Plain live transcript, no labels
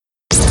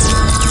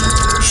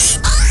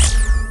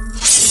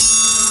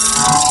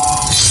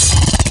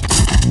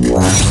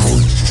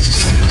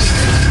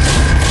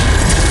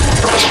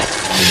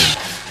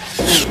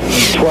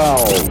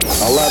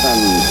11,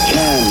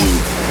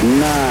 10,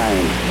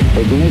 9,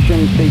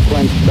 ignition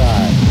sequence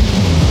start.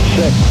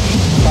 6,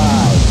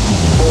 5,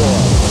 4,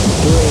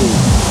 3,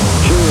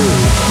 2,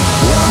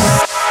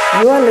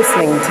 1. You are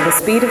listening to the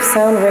Speed of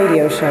Sound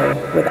radio show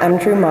with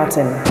Andrew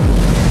Martin.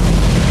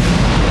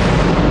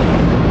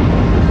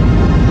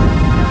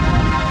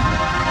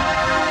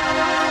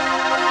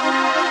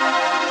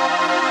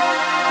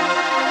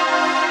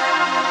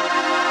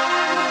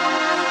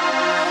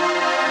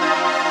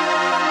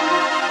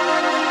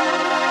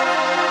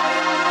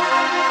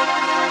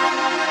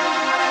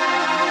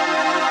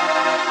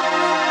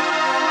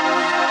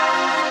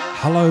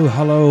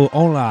 Hello,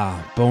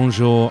 hola,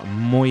 bonjour,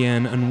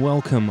 moyen, and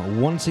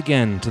welcome once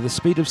again to the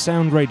Speed of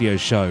Sound radio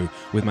show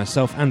with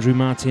myself, Andrew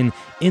Martin,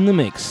 in the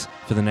mix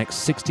for the next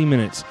 60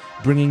 minutes,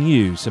 bringing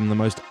you some of the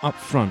most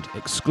upfront,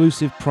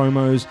 exclusive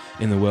promos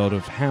in the world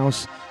of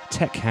house,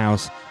 tech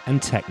house,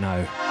 and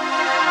techno.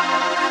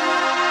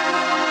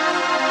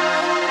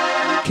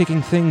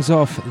 Kicking things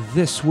off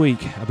this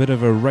week, a bit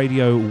of a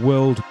radio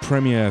world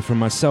premiere from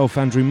myself,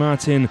 Andrew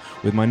Martin,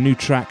 with my new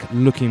track,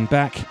 Looking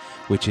Back,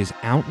 which is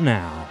out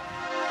now.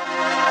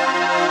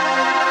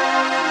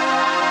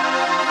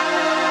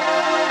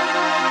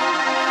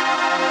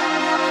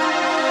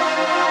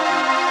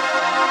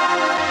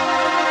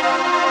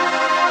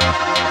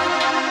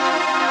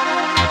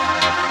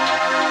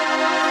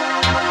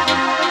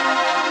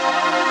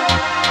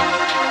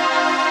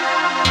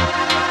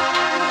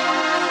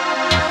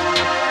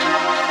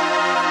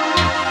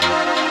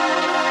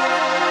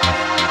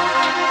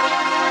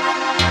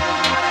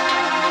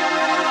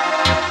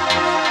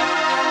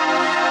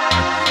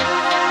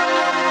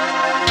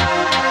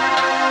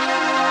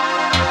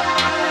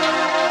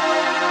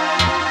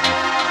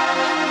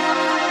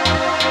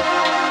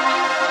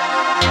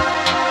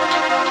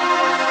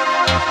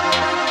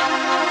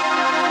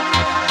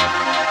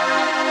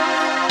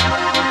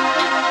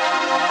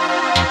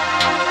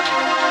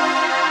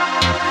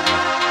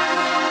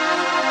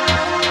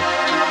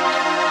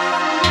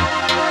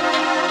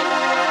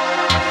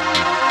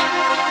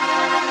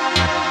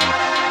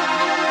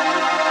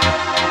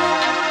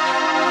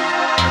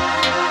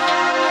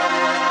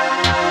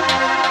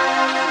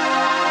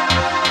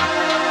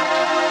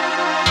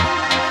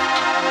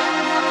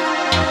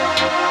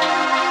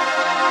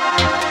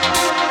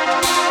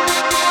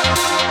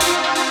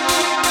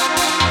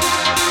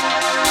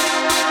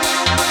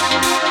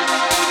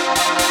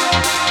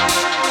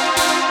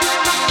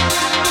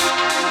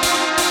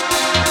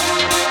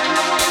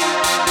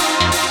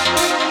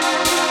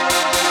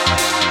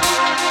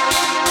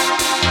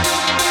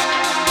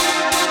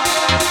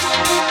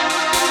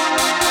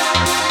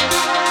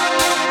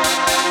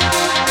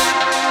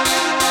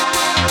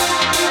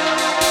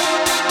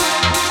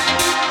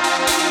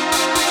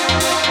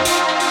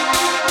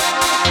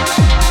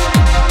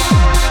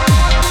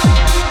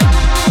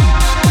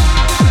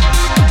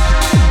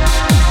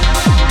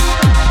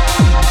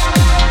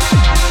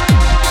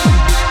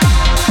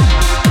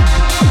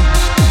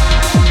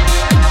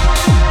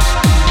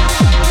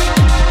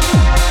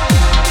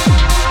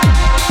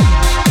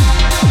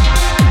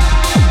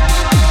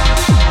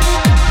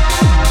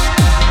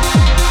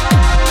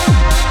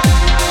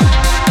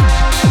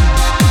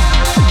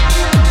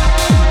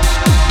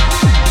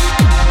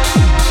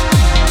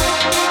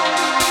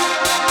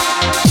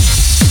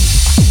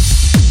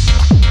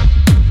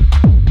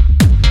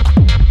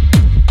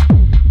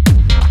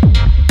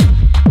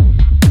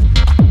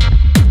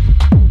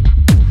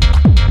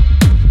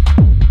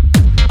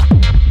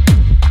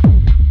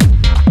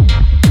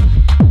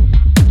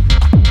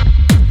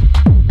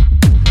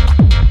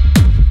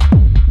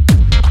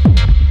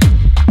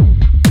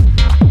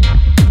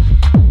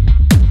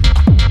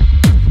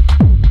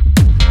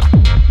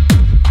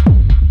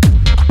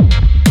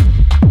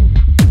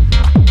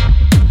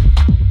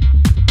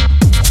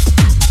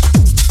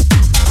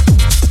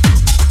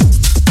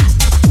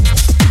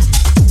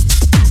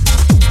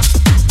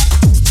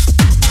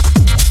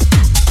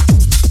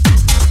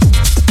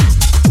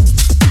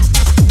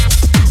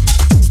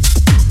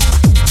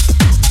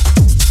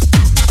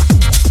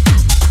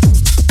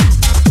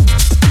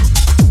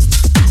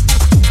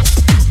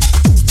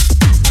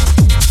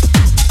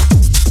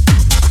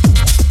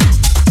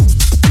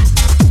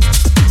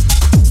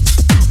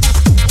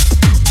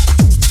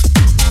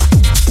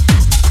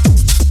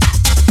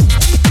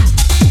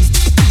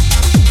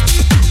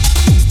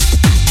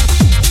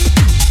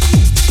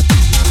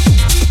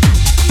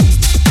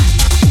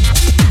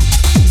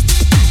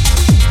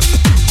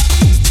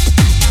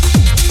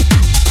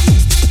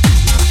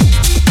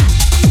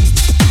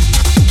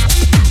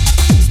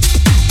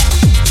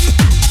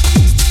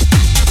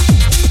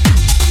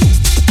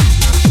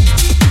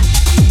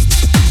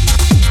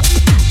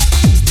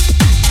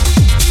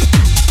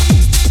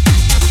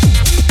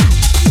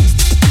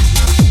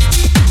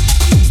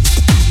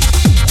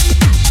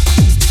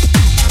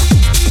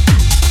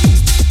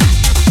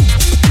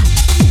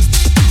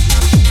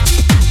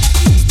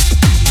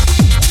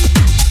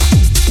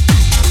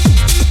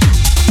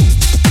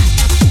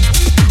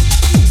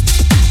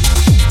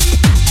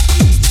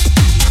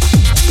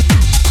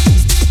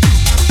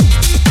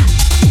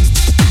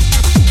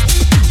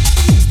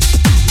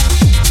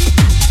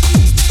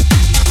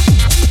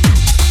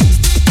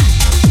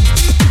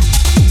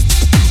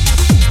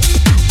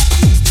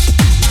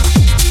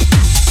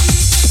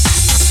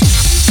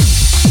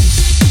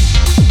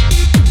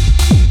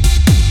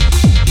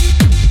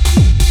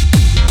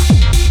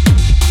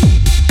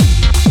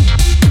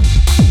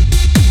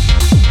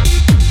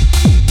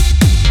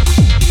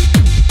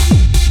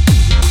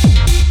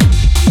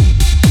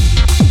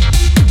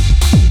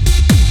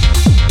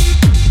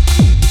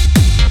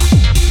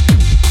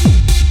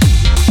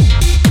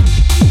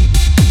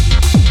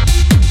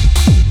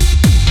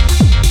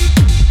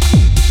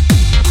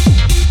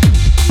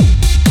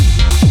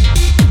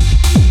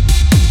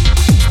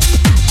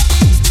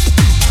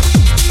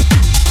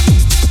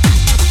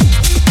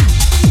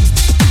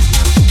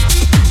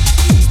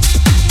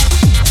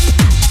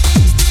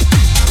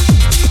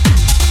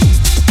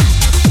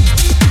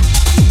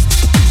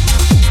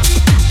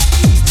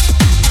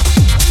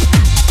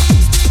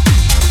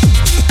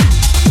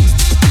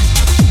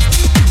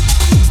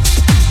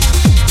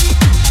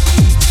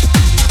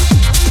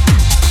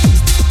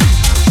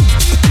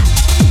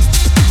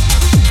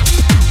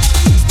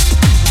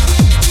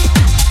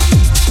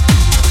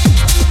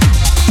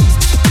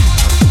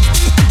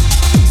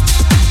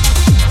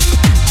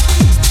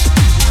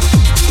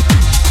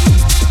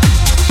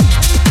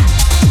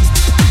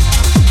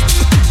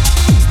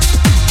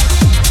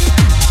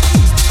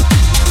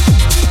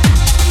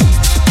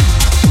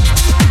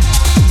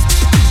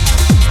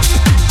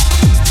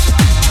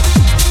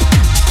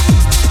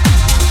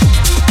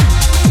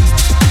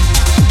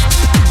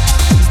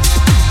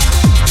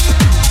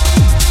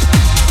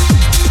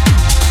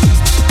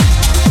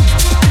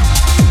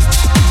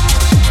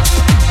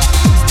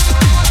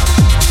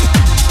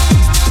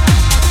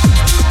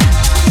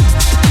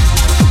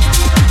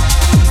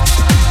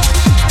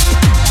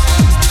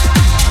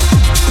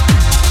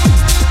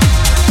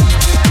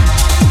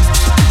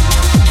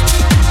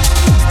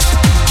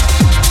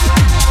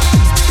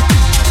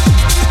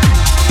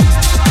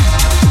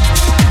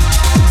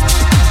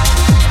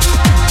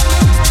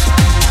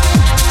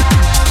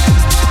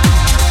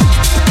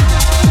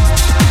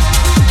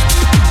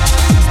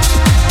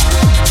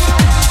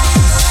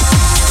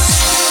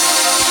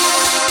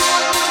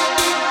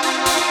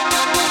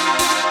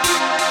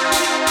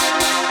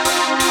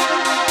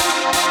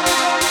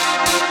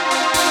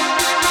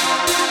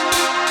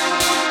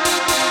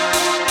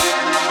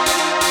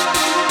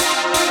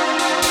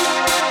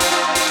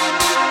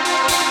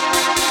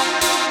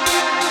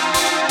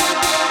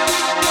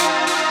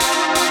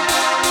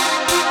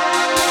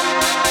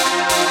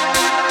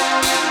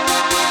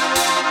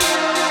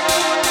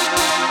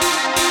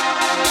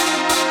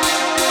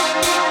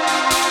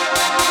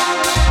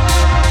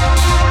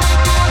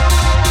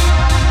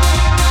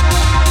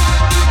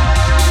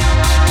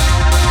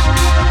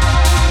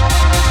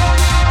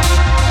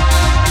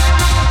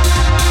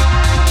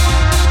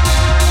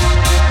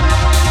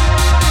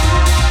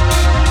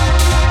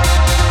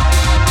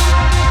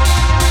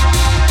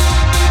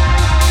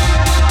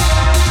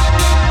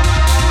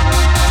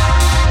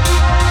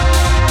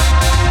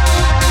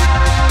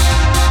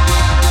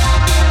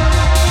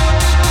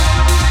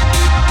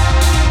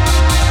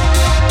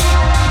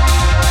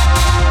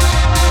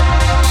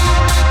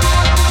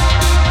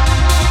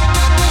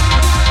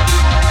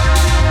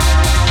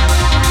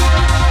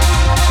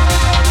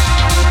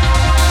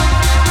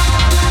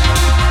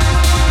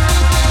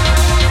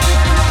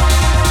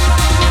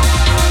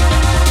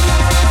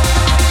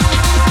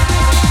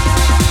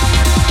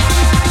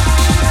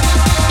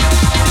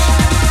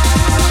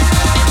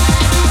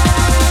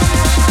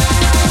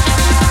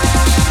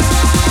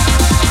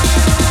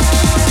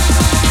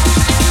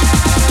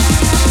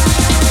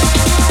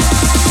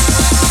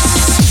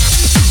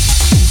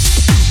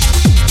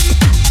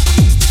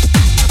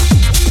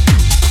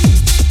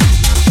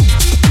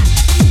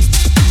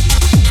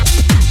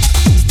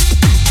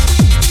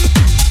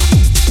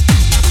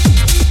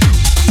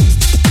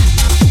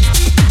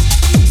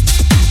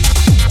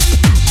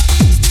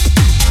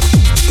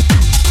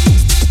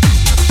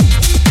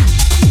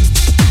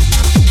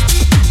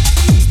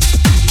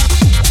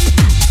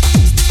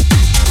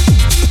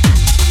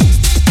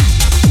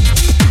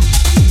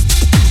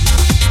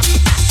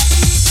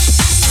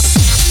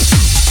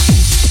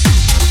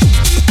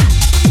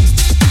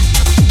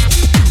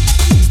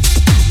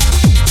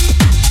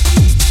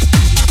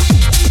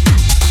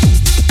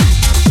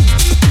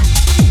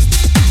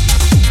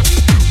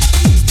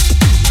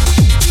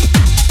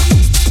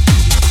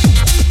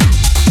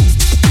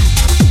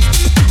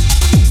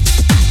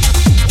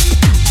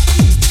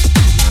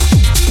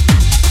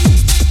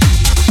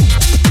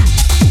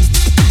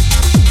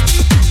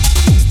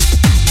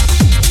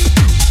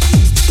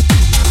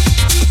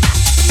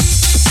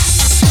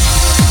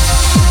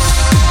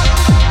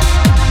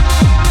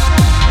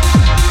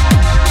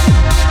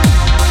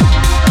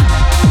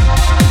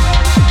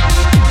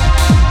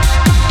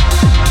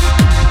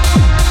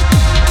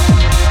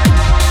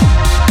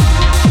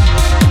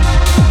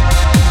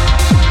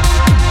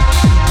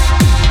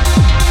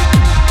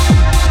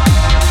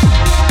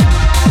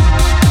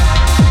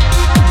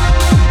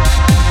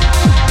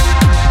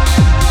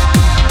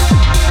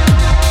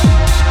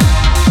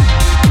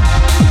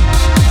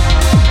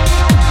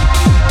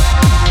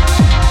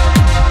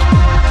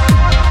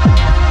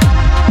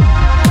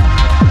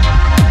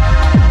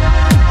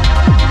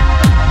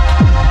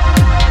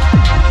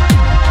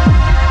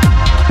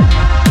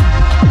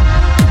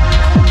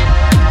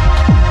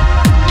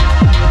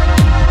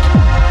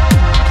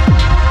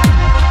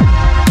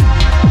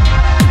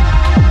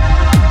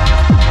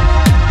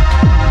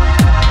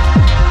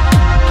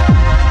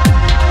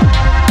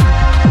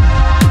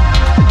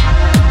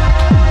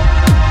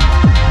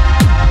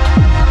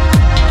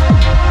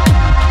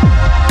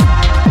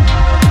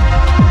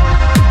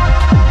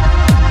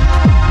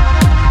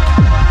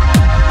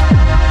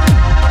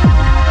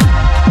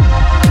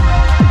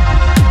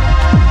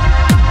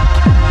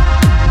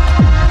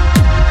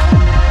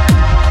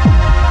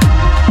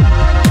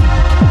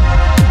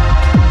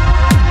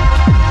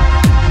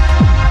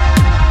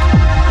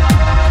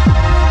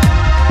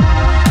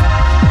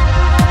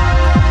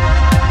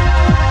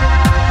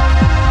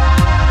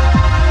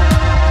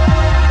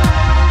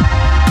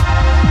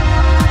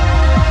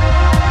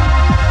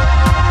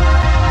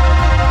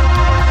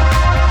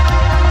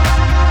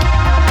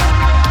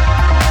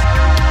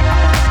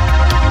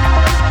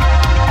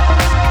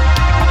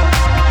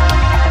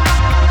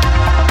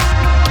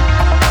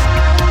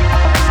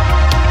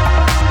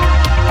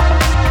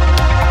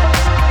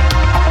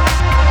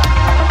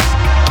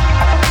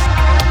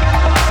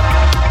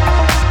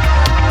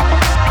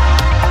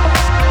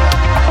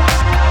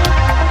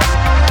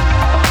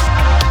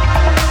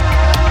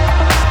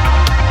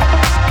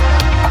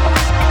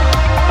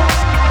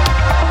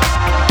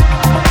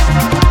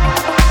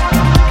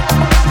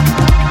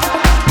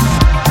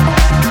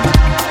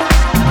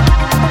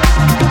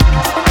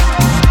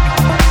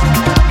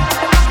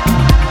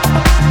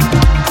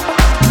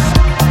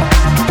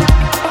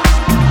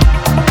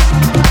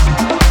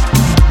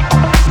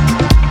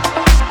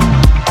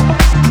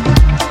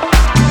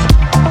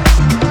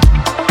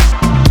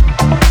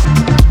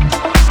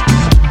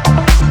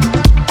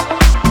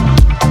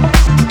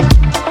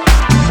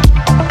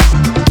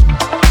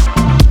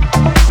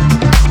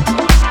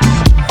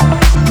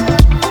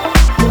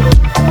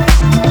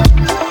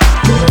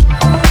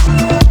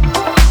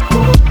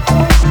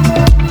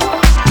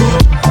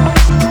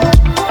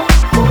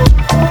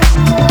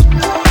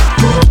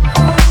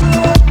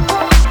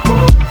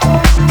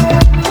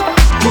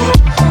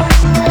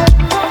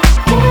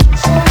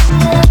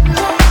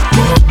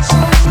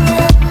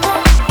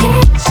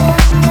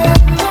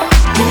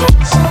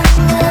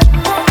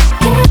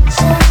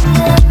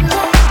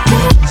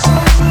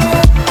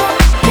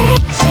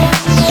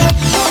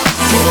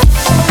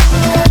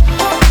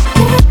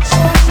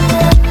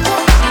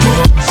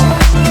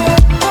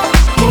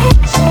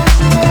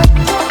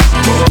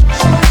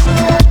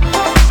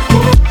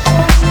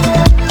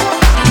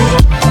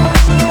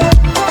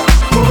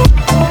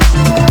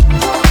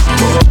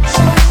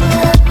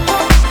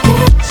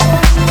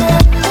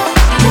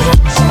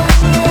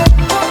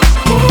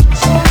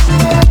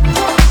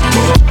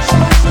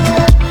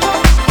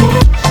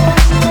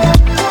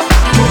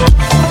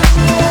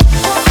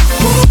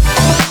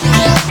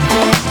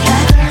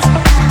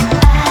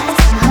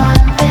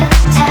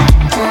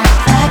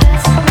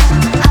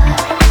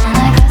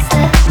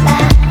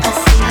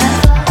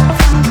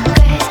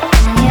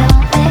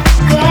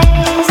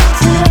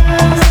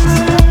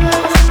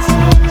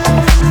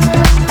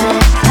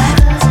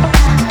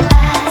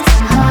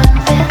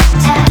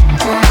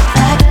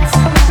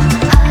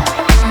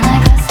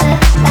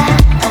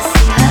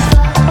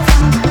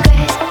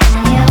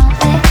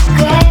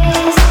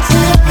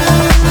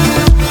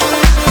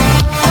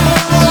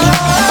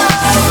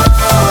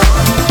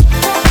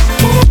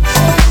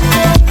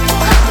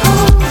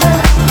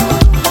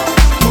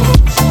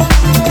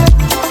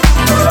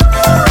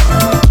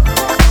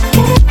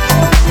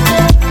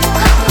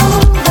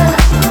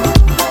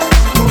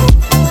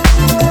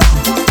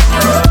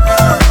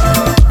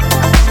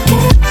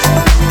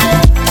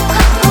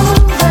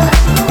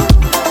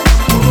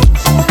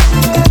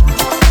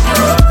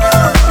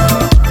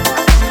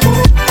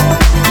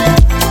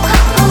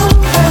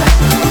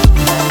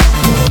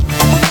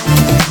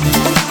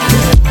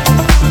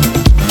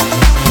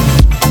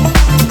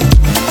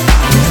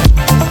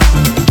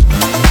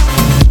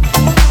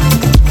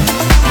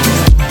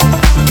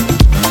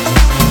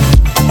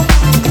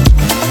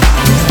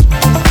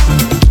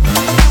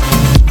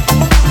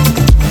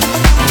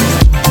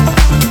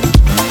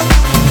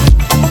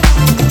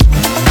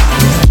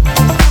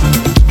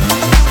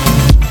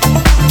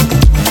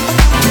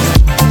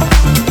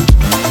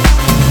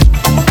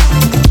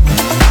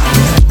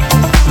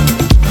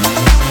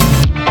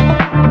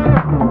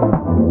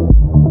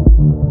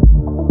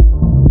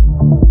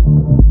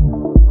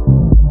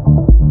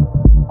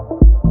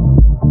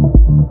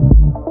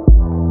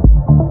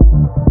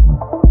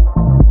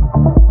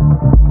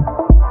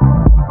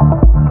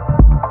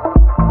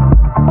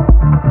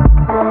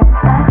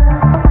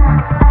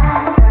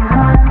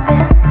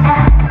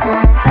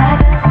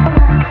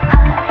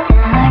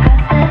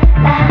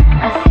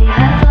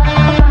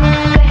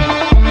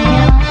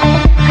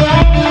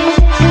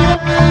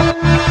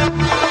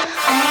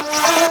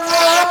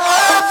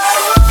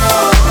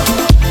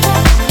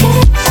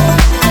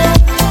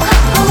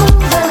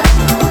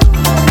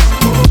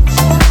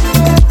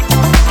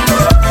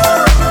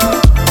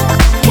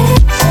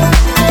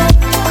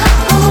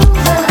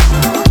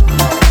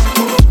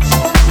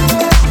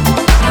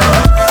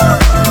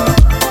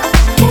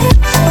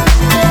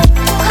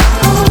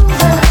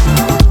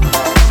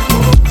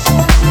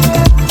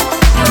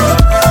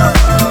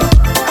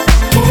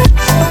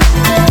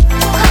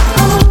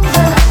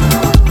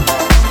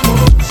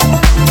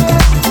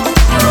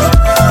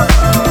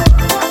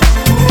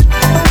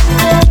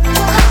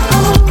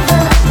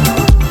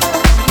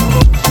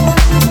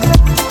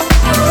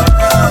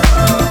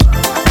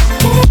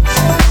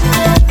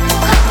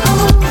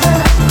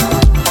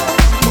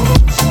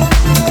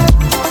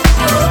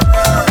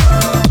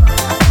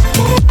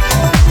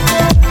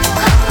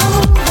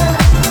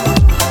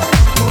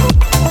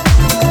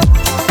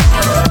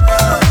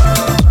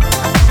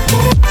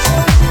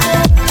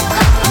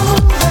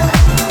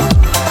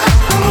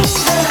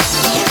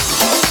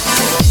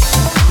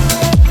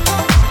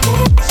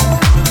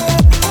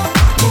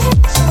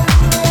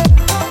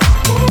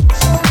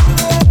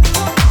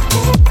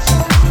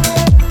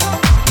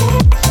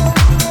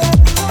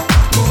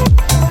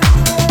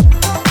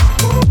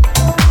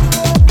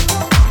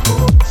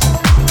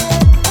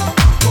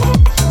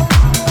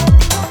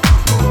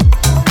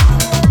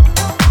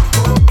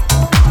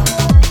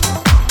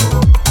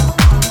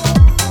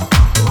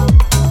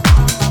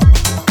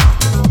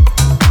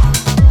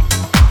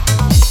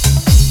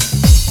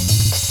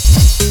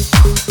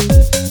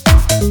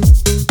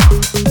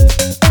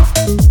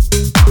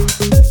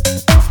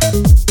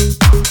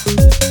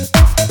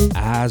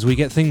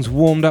 get things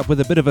warmed up with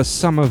a bit of a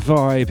summer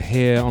vibe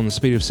here on the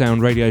Speed of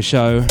Sound radio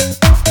show.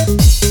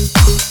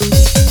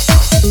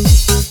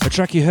 A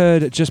track you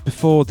heard just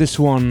before this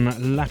one,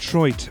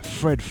 Latroit,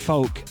 Fred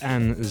Folk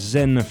and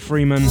Zen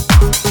Freeman.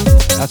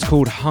 That's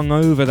called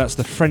Hungover, that's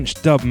the French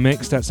dub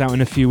mix, that's out in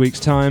a few weeks'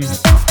 time.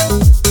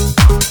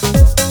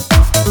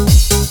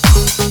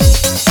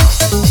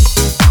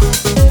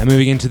 And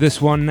moving into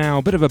this one now,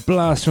 a bit of a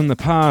blast from the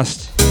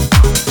past.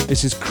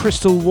 This is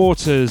Crystal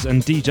Waters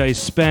and DJ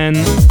Spen.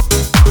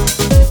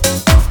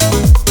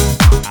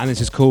 And this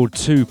is called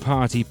Two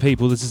Party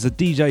People. This is a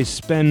DJ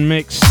Spen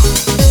mix.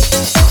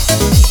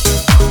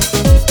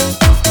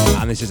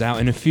 And this is out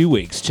in a few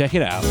weeks. Check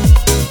it out.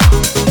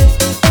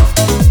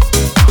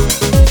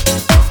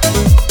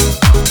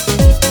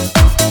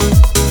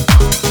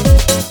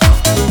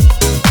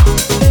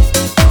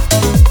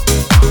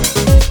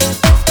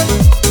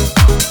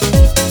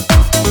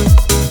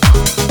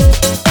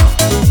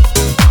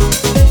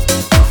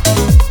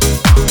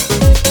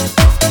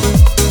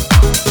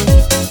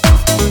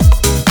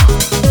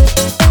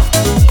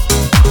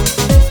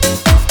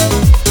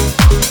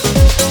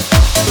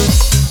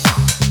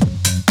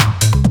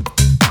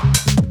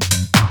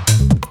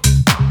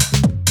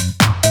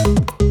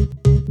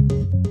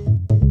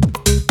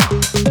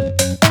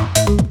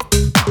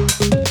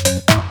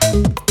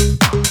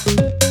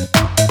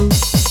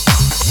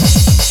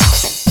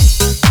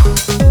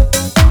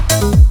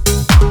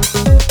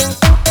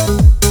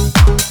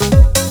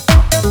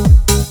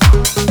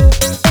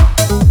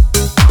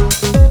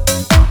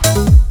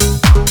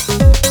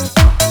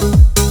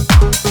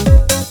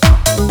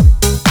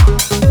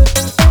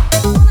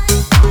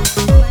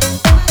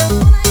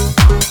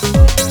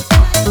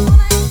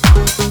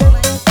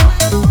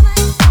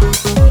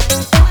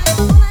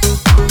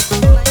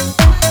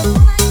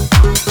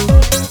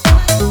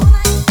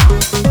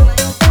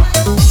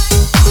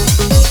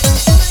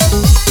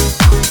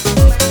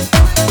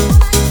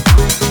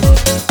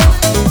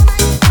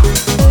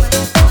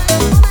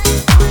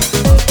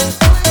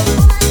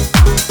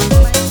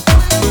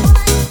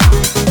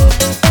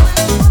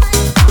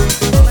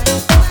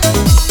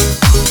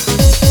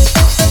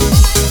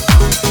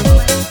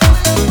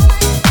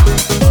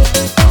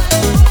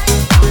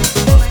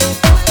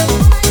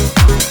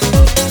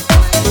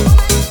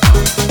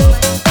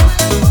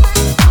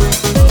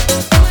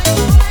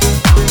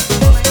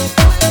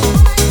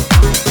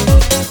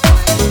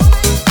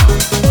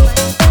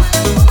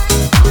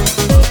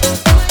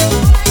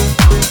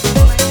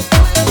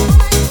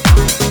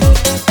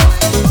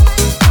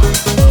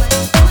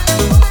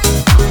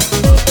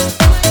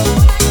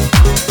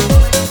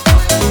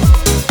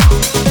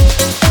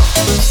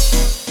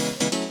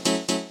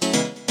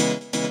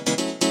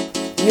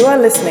 You are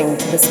listening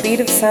to the Speed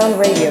of Sound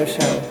radio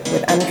show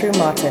with Andrew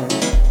Martin.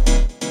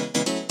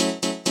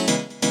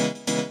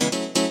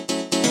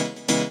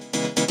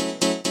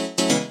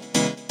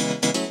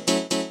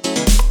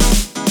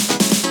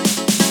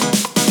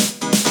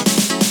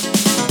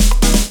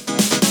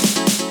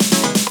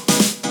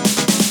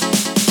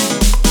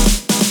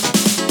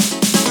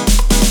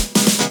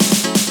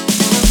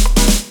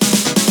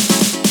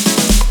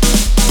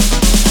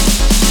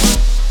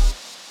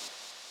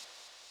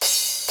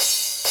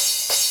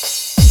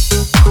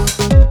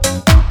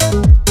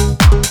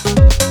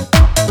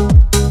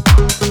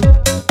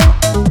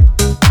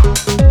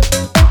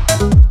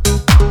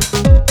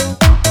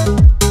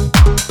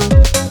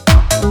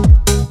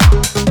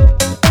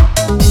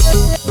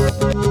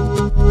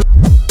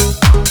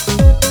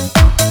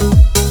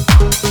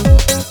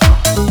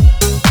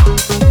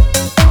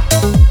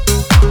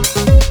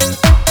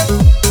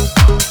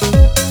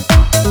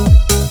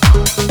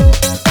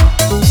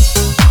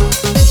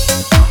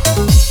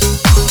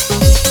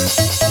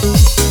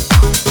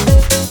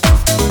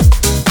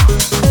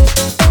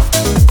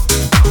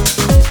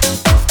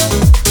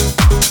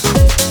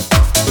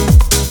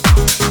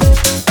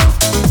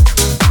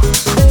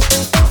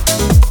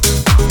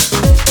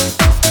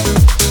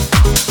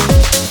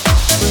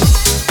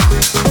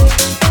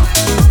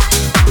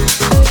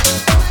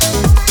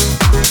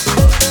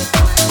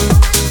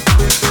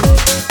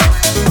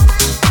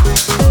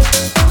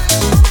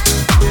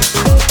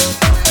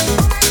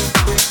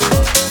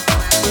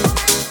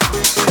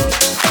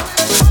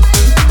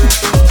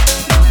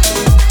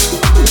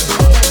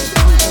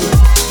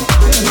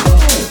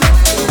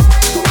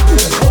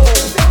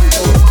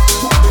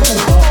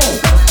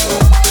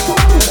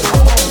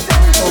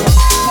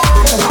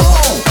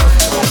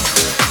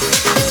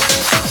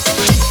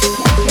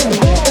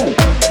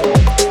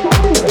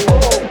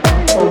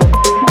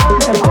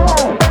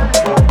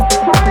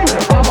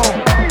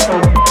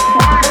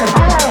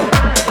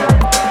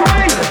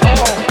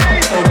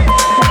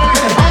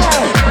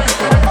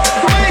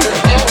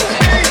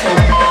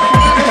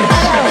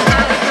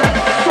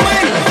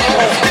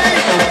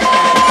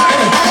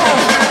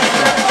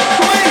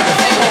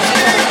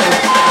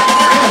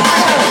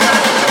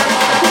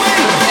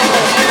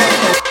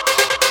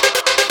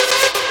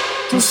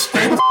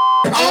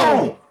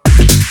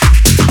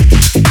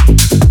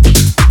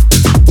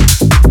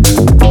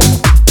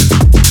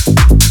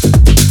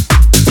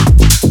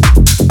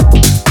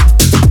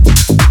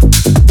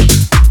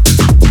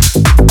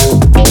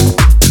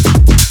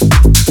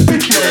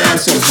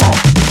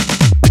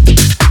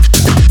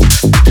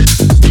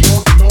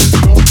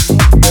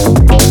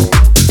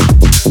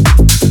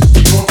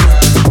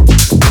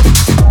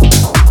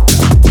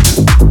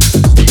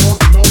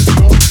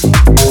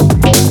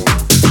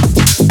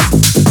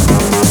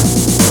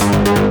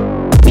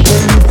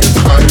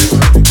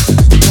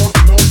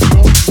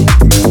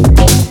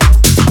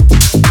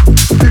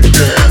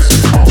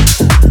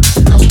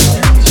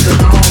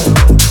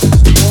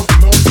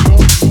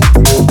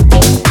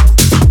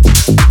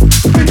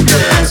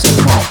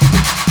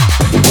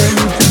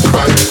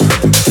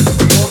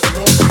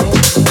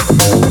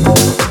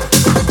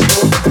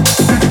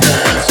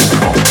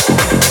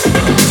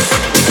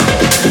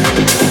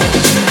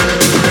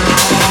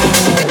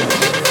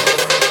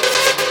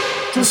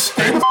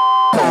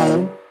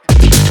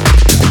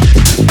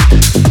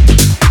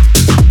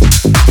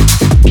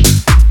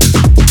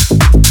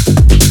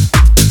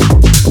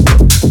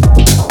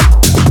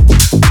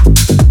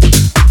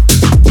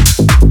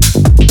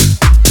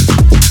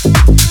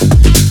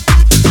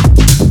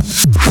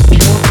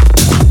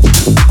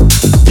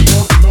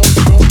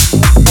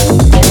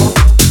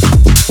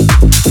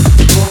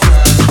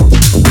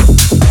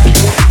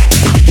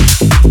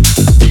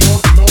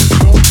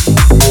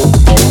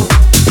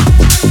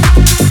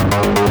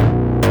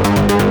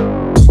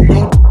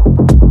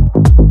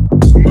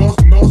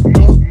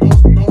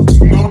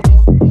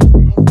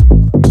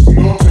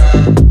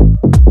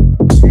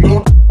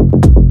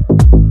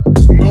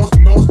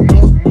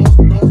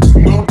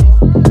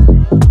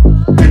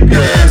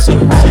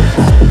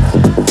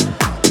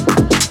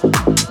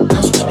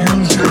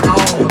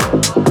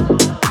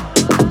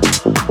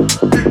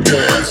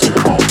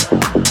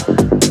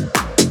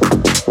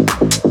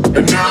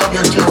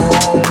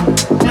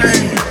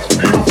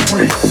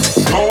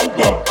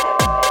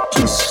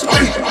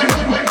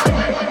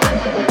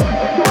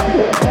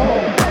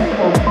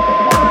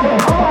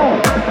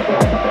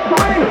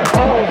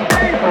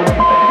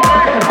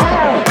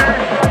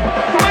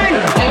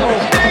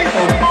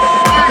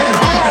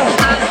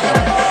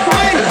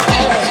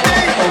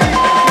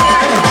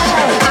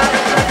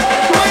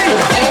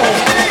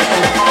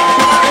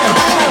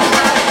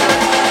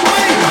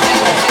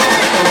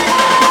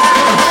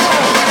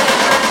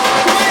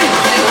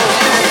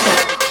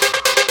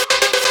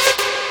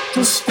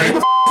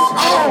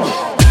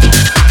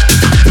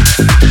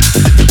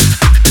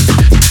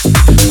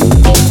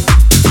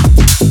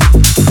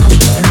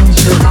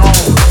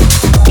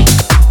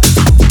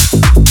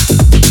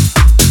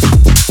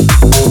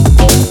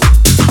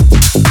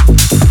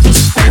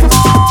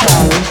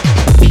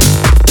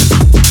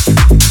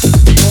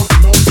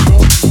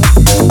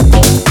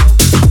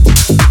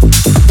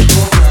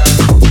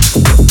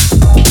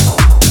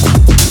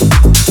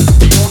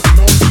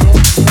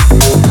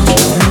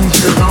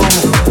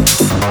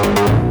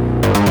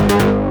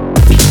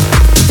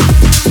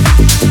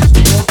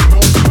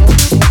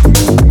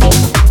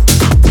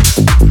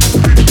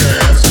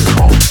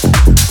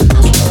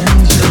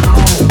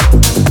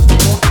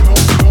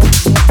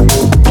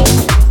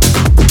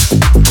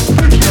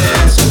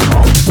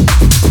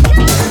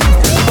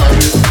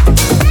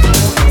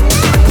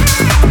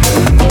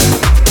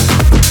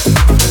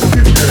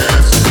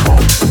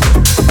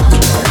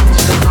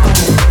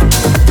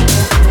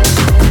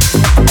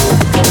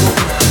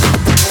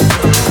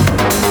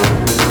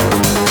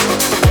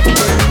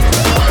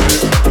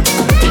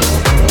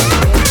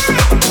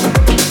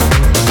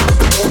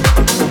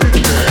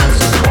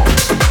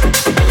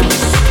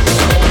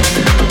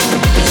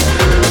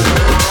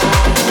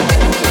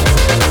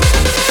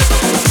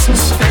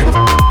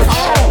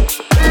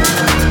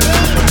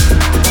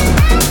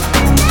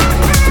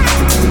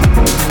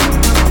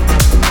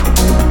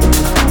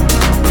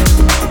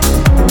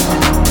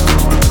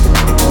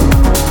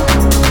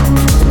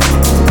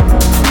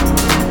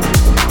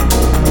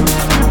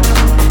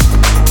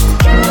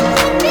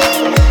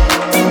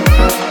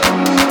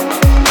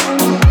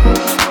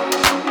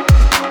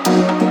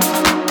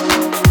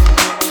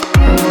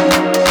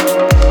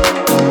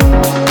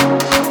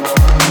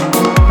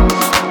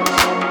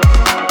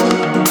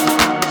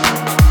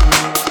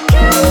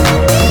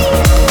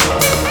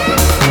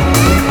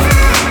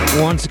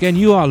 again,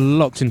 you are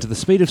locked into the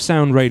Speed of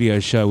Sound radio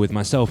show with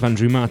myself,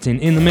 Andrew Martin,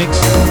 in the mix.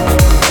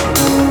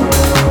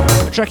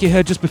 A track you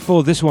heard just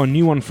before this one,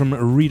 new one from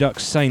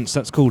Redux Saints,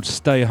 that's called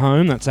Stay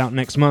Home, that's out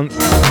next month.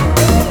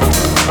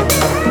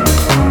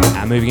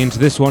 And moving into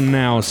this one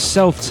now,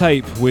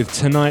 Self-Tape with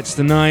Tonight's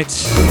the Night,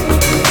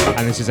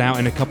 and this is out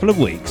in a couple of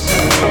weeks.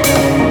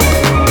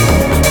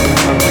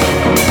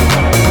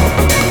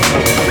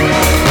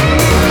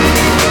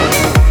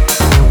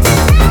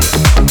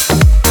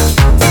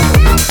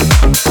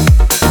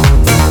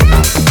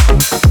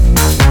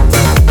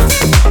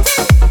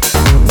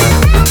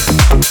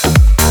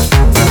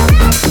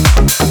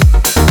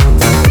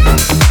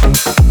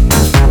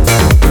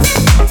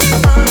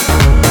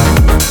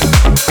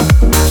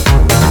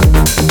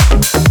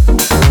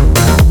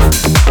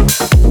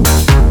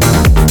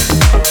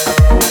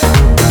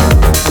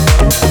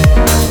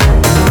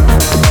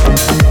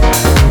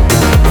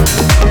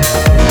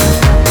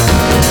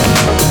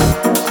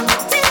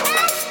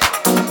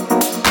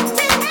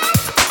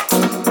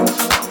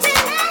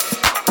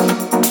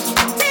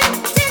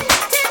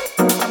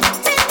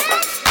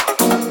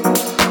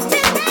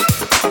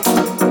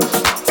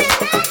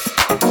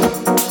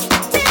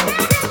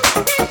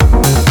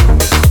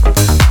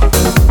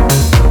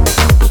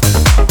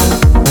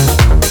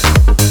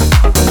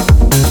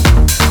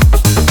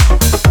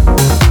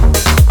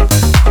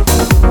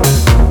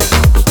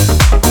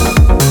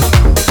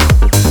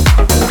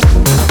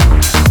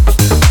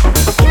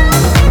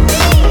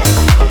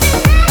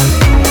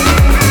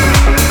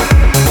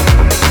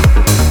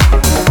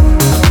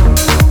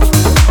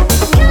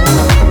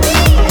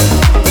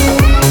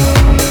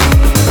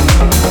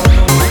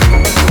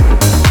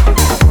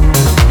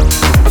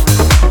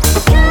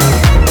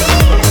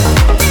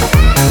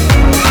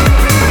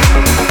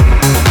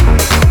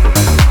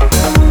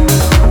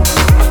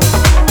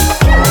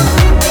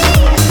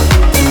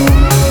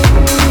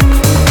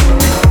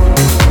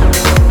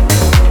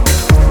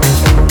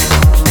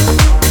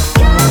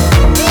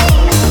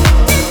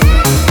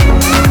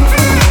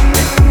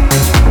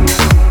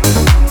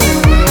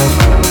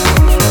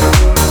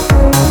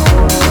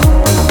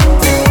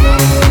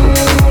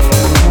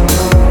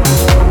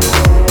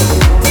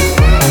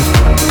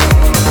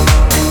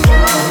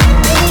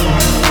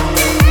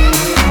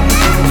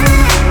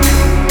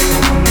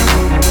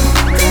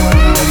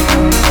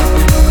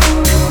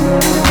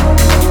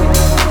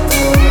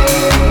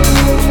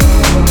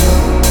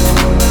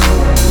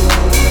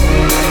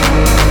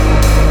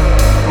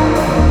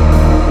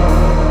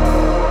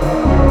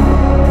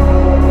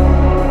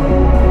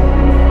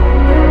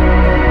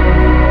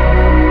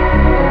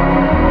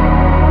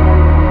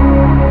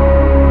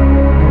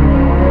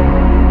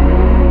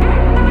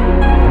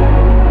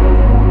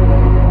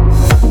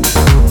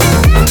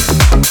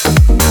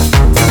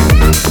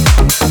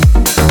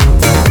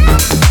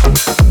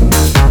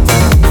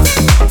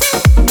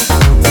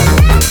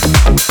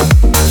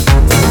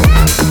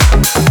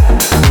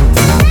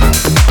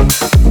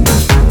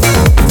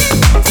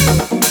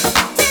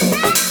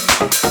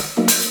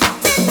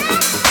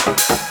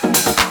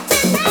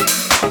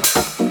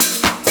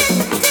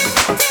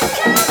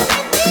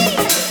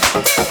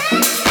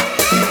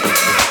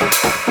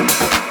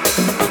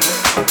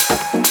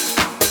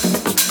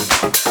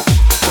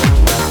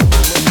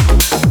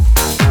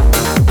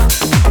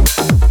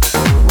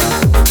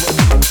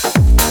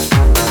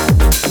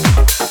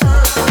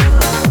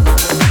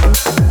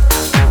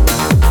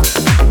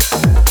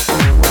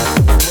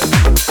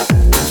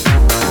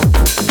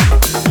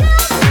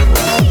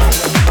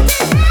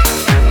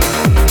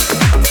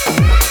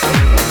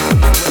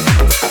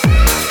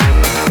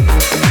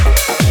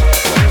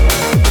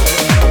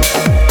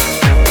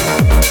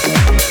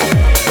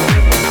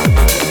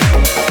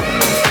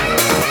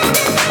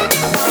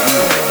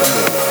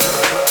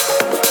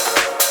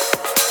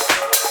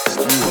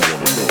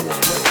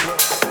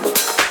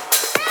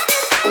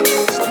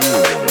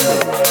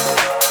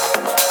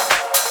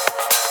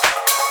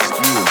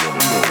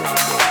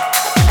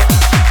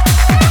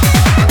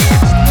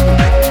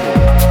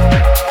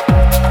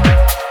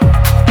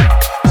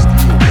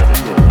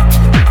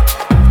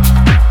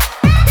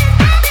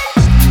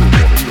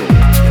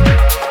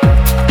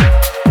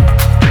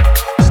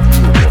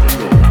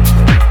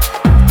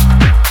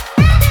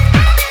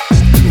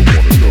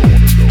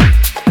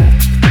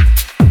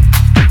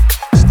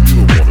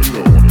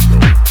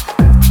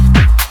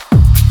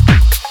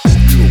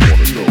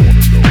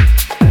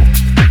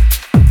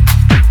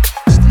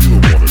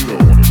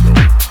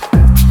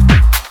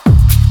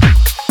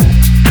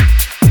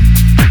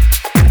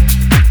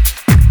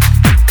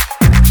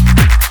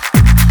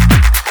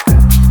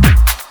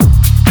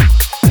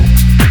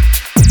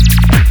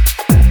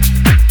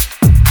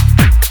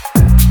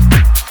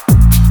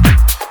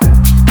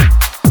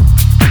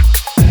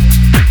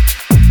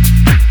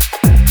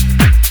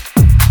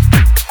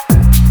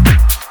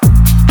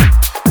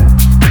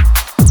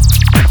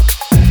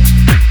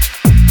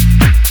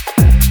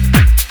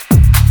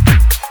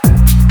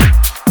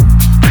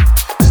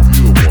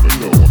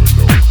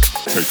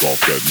 Take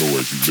off that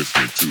noise you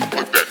listening to.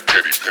 Put that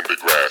Teddy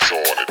Pendergrass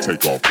on and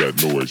Take off that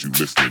noise you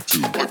listening to.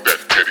 Put that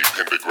Teddy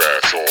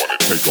Pendergrass on it.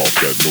 Take off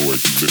that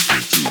noise you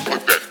listening to.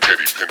 Put that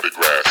Teddy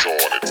Pendergrass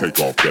on it. Take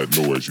off that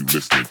noise you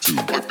listening to.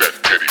 Put that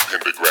Teddy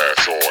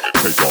Pendergrass on it.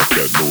 Take off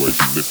that noise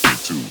you listening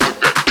to.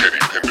 Put that Teddy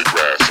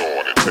Pendergrass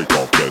on it. Take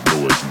off that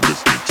noise you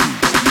listening to.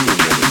 You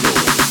don't wanna know.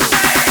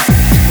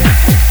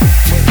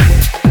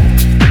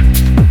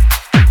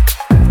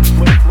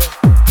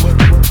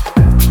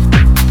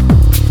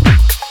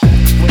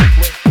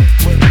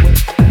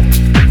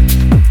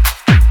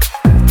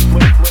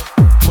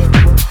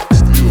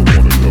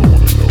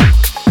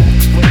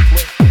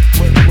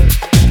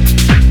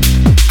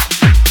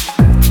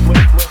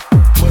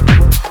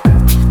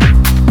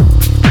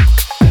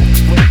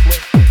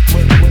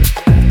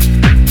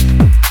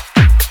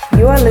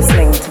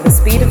 Listening to the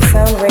Speed of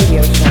Sound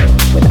radio show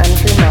with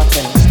Andrew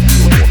Martin.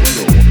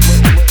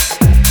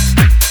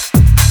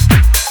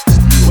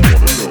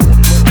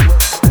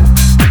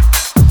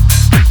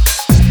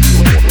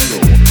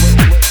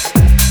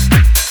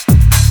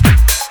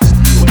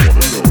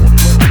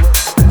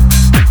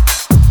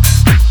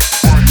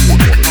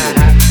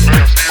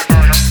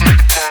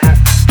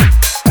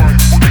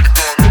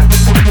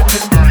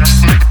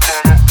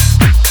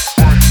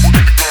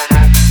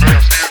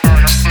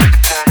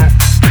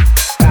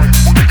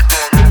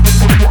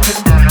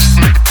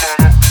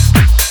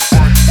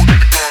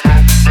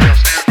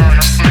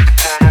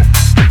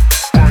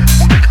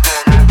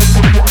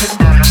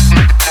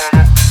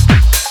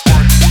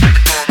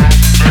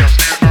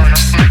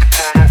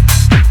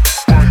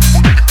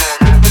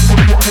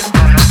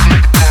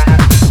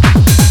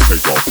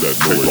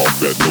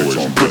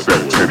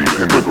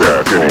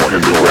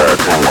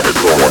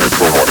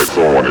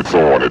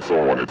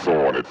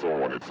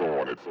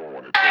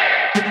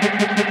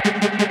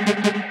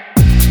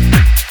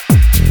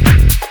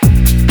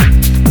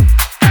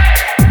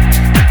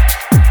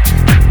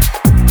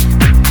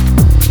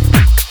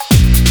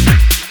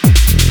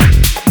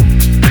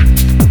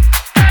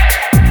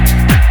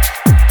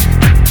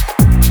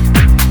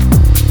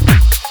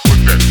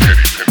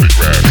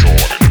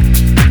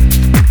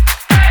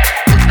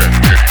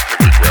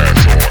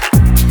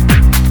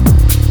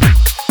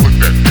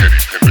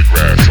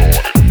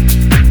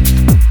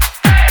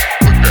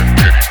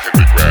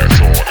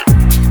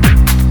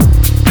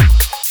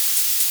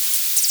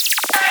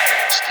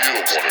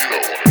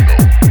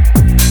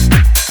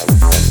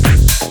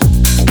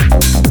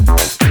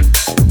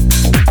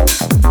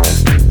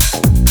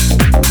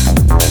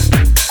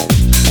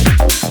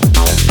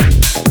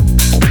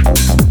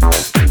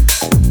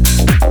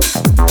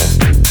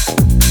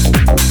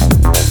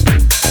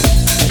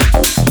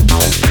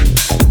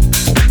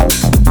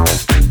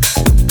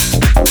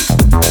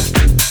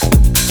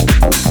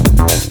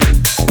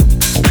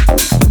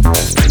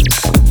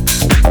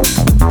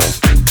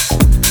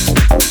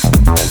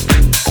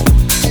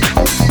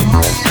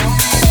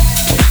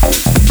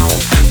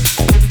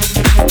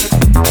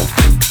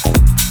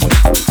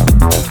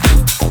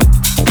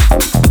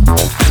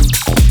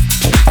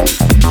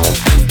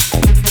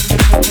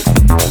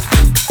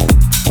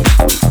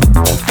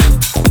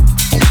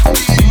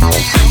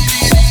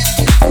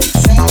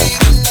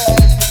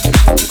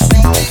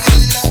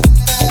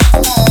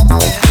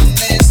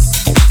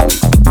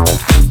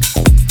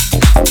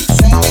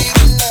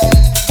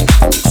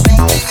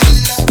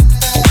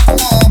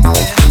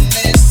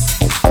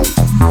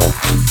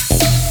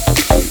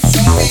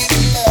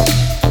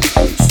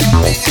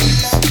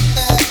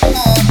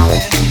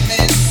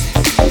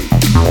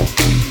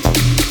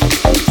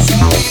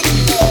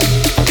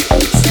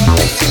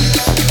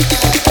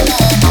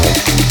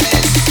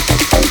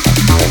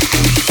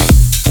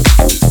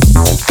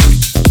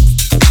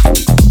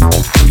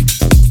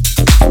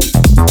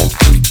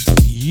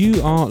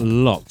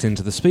 Locked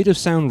into the Speed of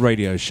Sound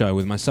radio show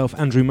with myself,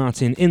 Andrew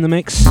Martin, in the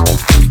mix.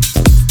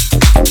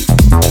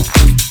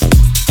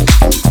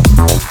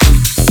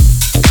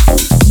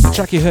 The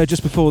track you heard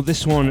just before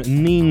this one,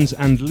 Neens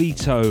and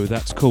Lito,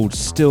 that's called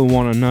Still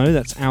Wanna Know.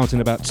 That's out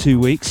in about 2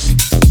 weeks.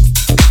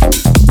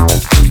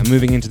 And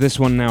moving into this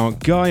one now,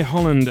 Guy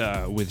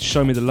Hollander with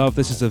Show Me the Love.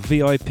 This is a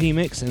VIP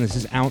mix and this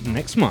is out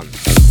next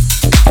month.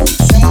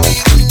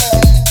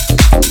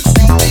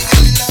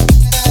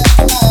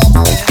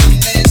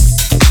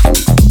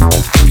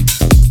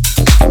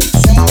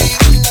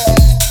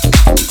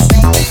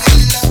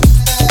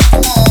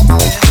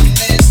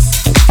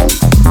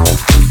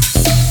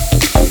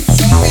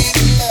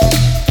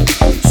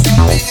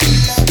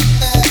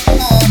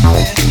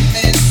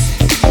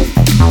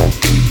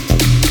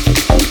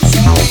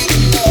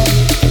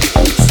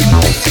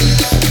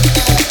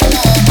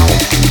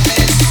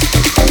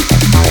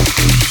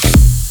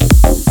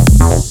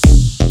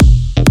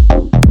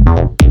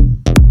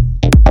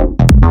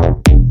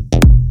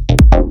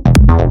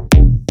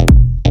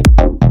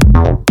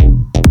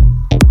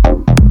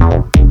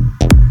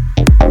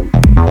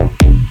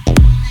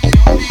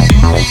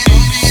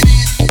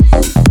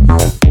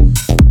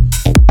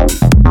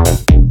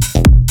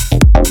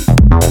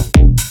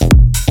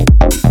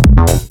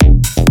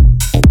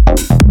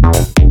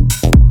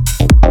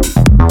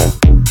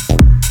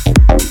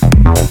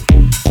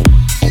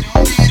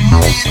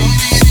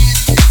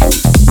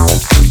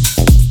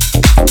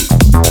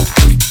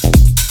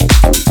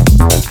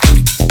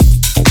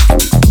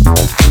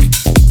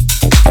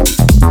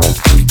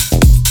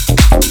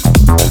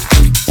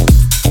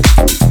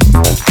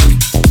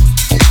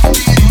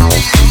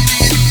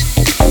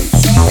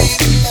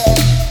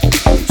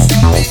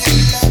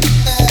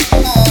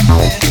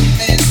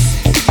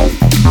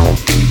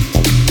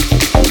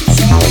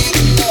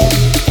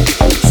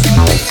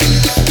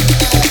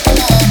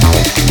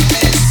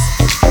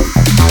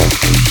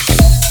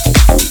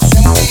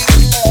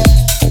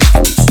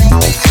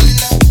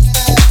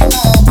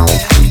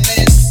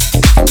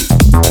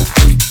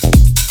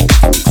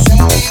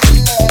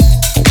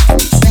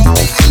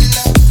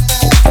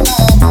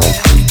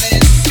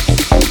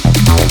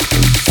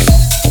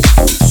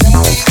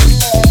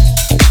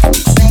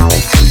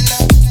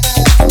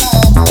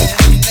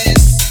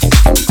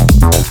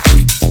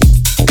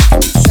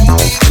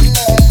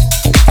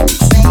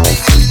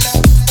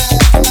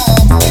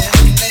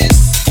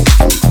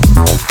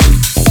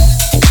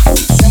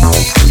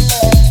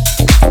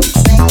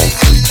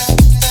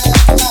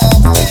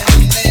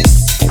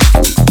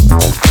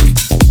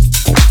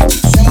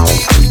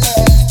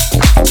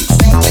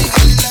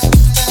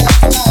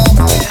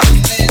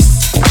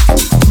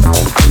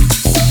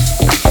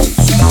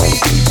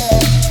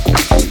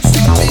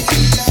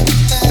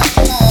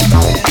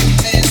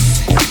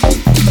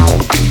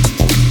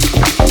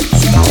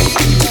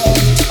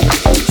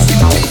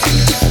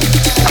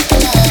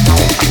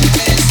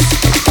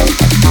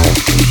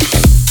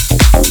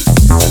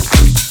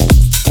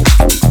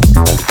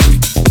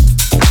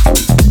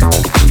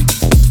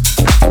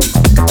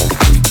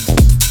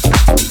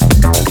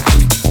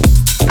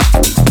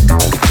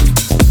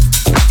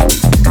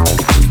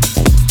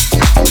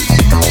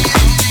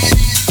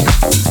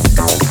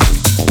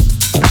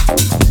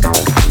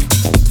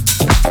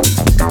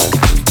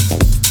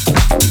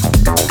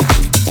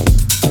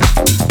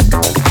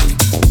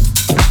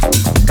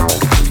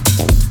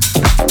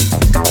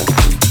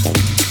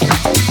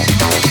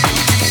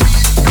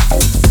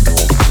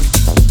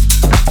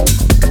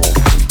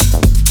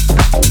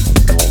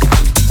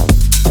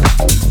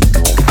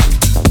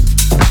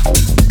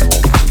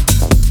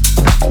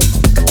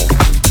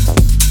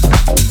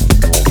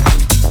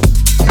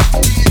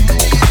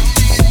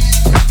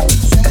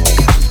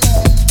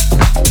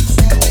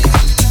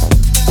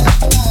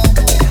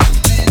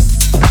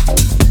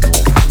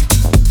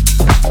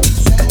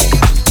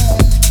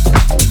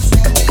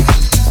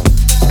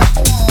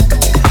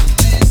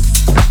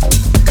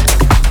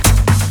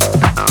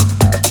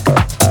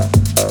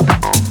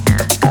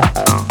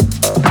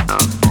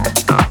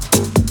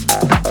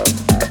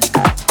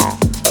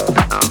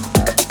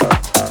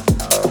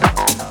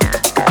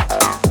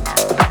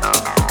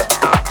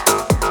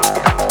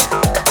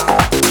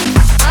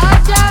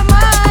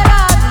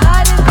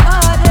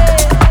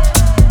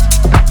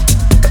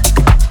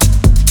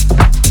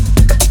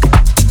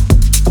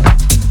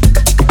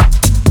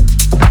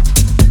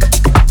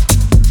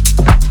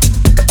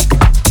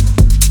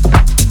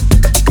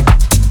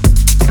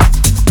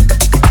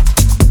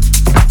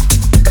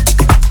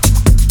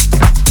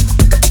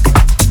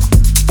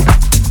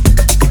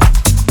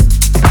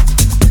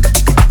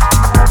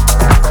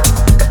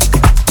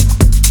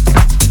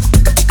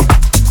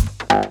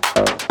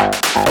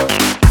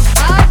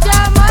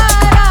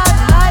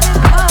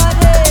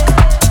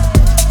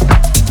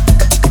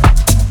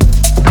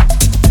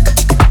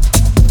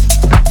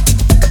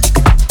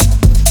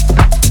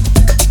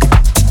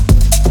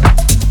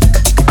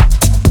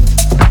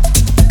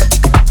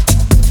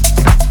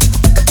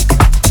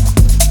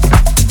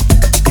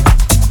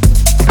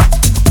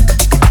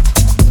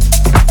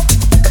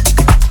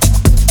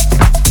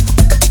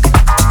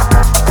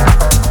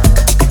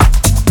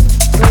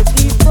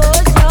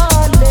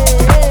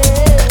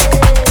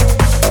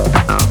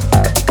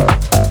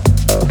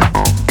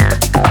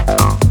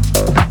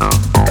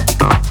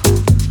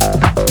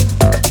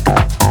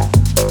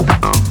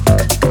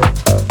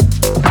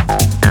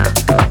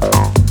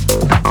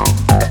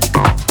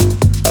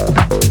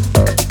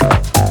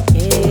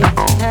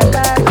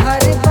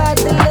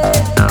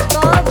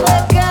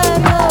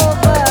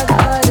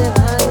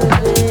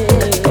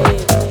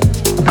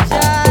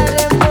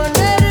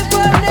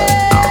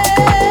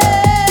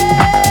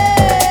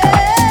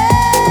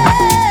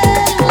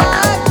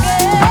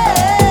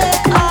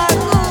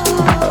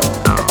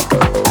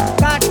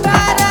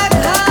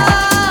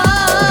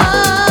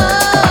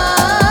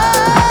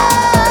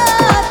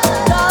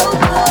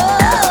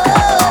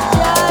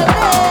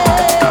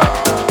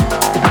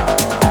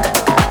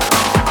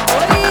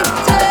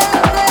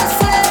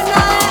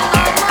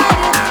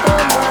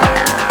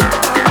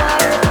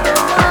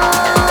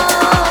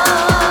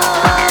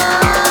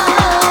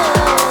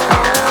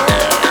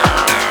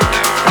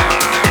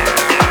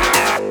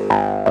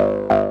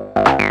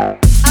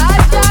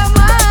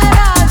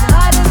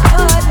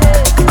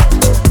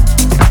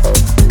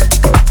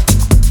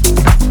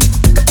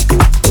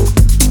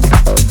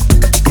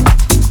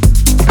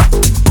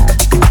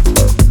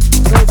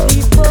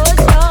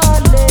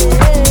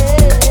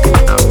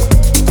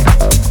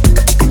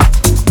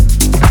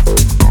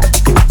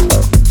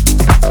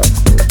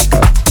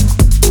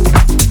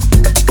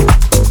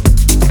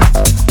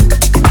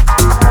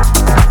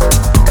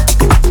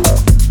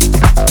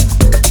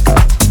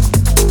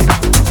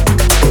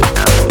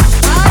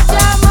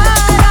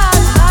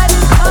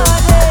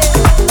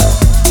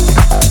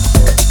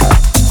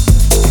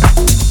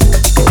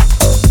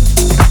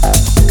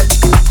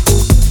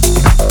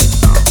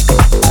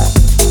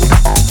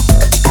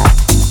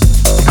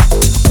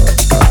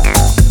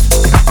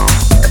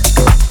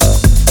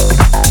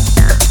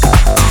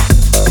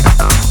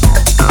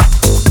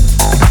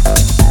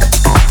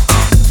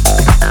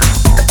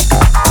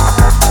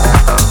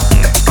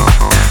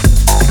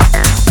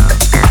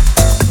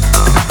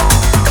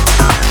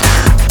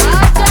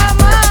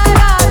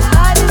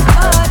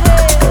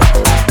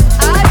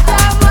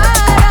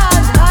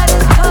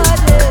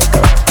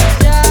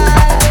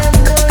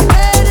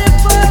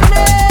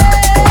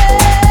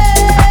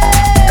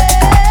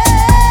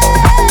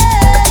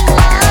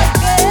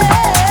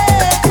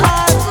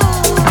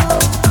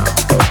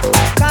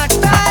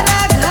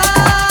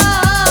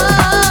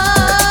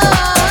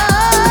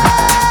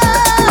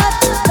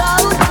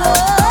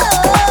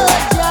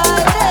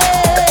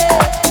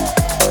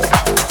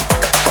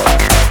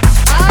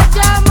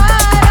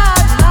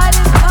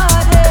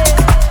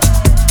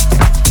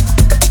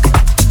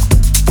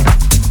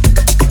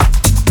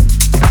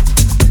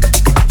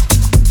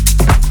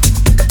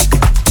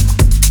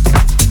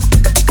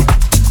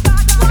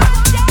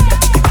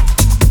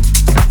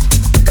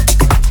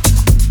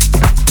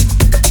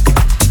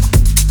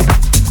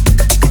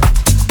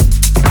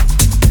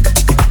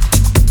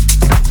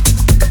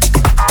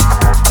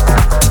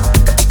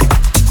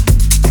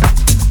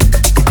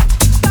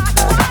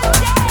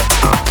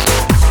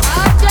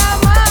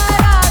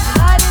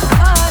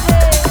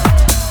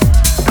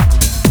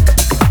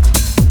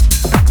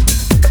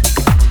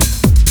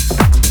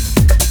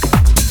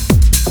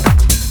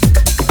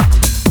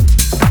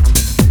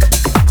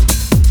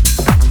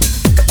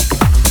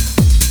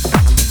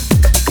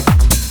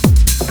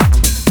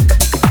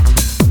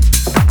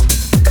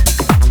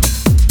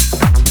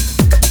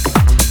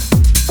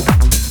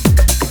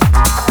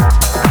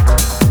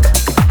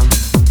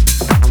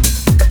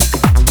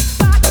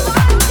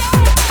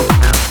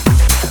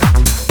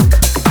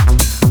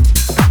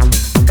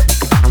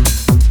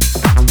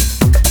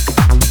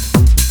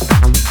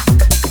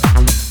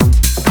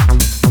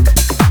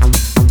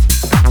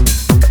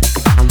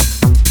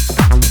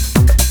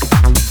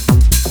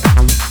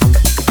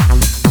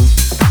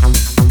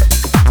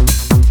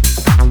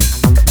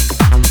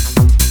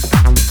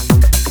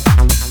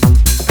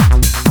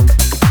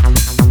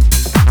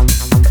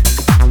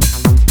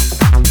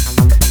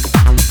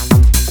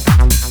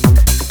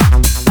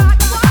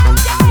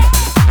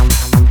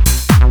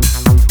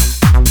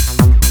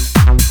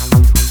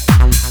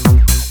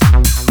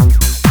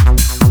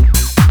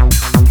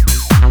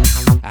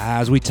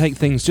 take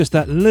things just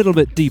that little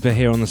bit deeper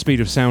here on the Speed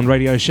of Sound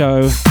radio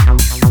show.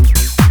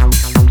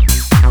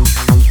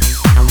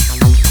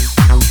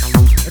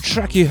 A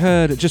track you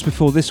heard just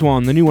before this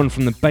one, the new one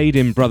from the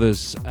Badim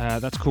brothers,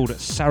 that's called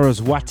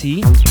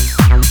Saraswati.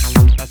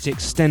 That's the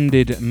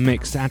extended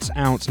mix, that's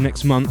out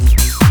next month.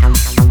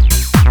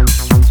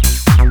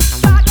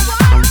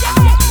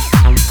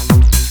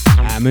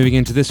 Moving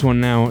into this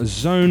one now,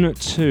 Zone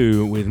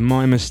 2 with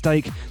My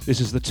Mistake. This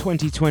is the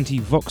 2020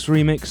 Vox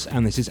remix,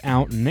 and this is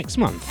out next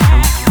month.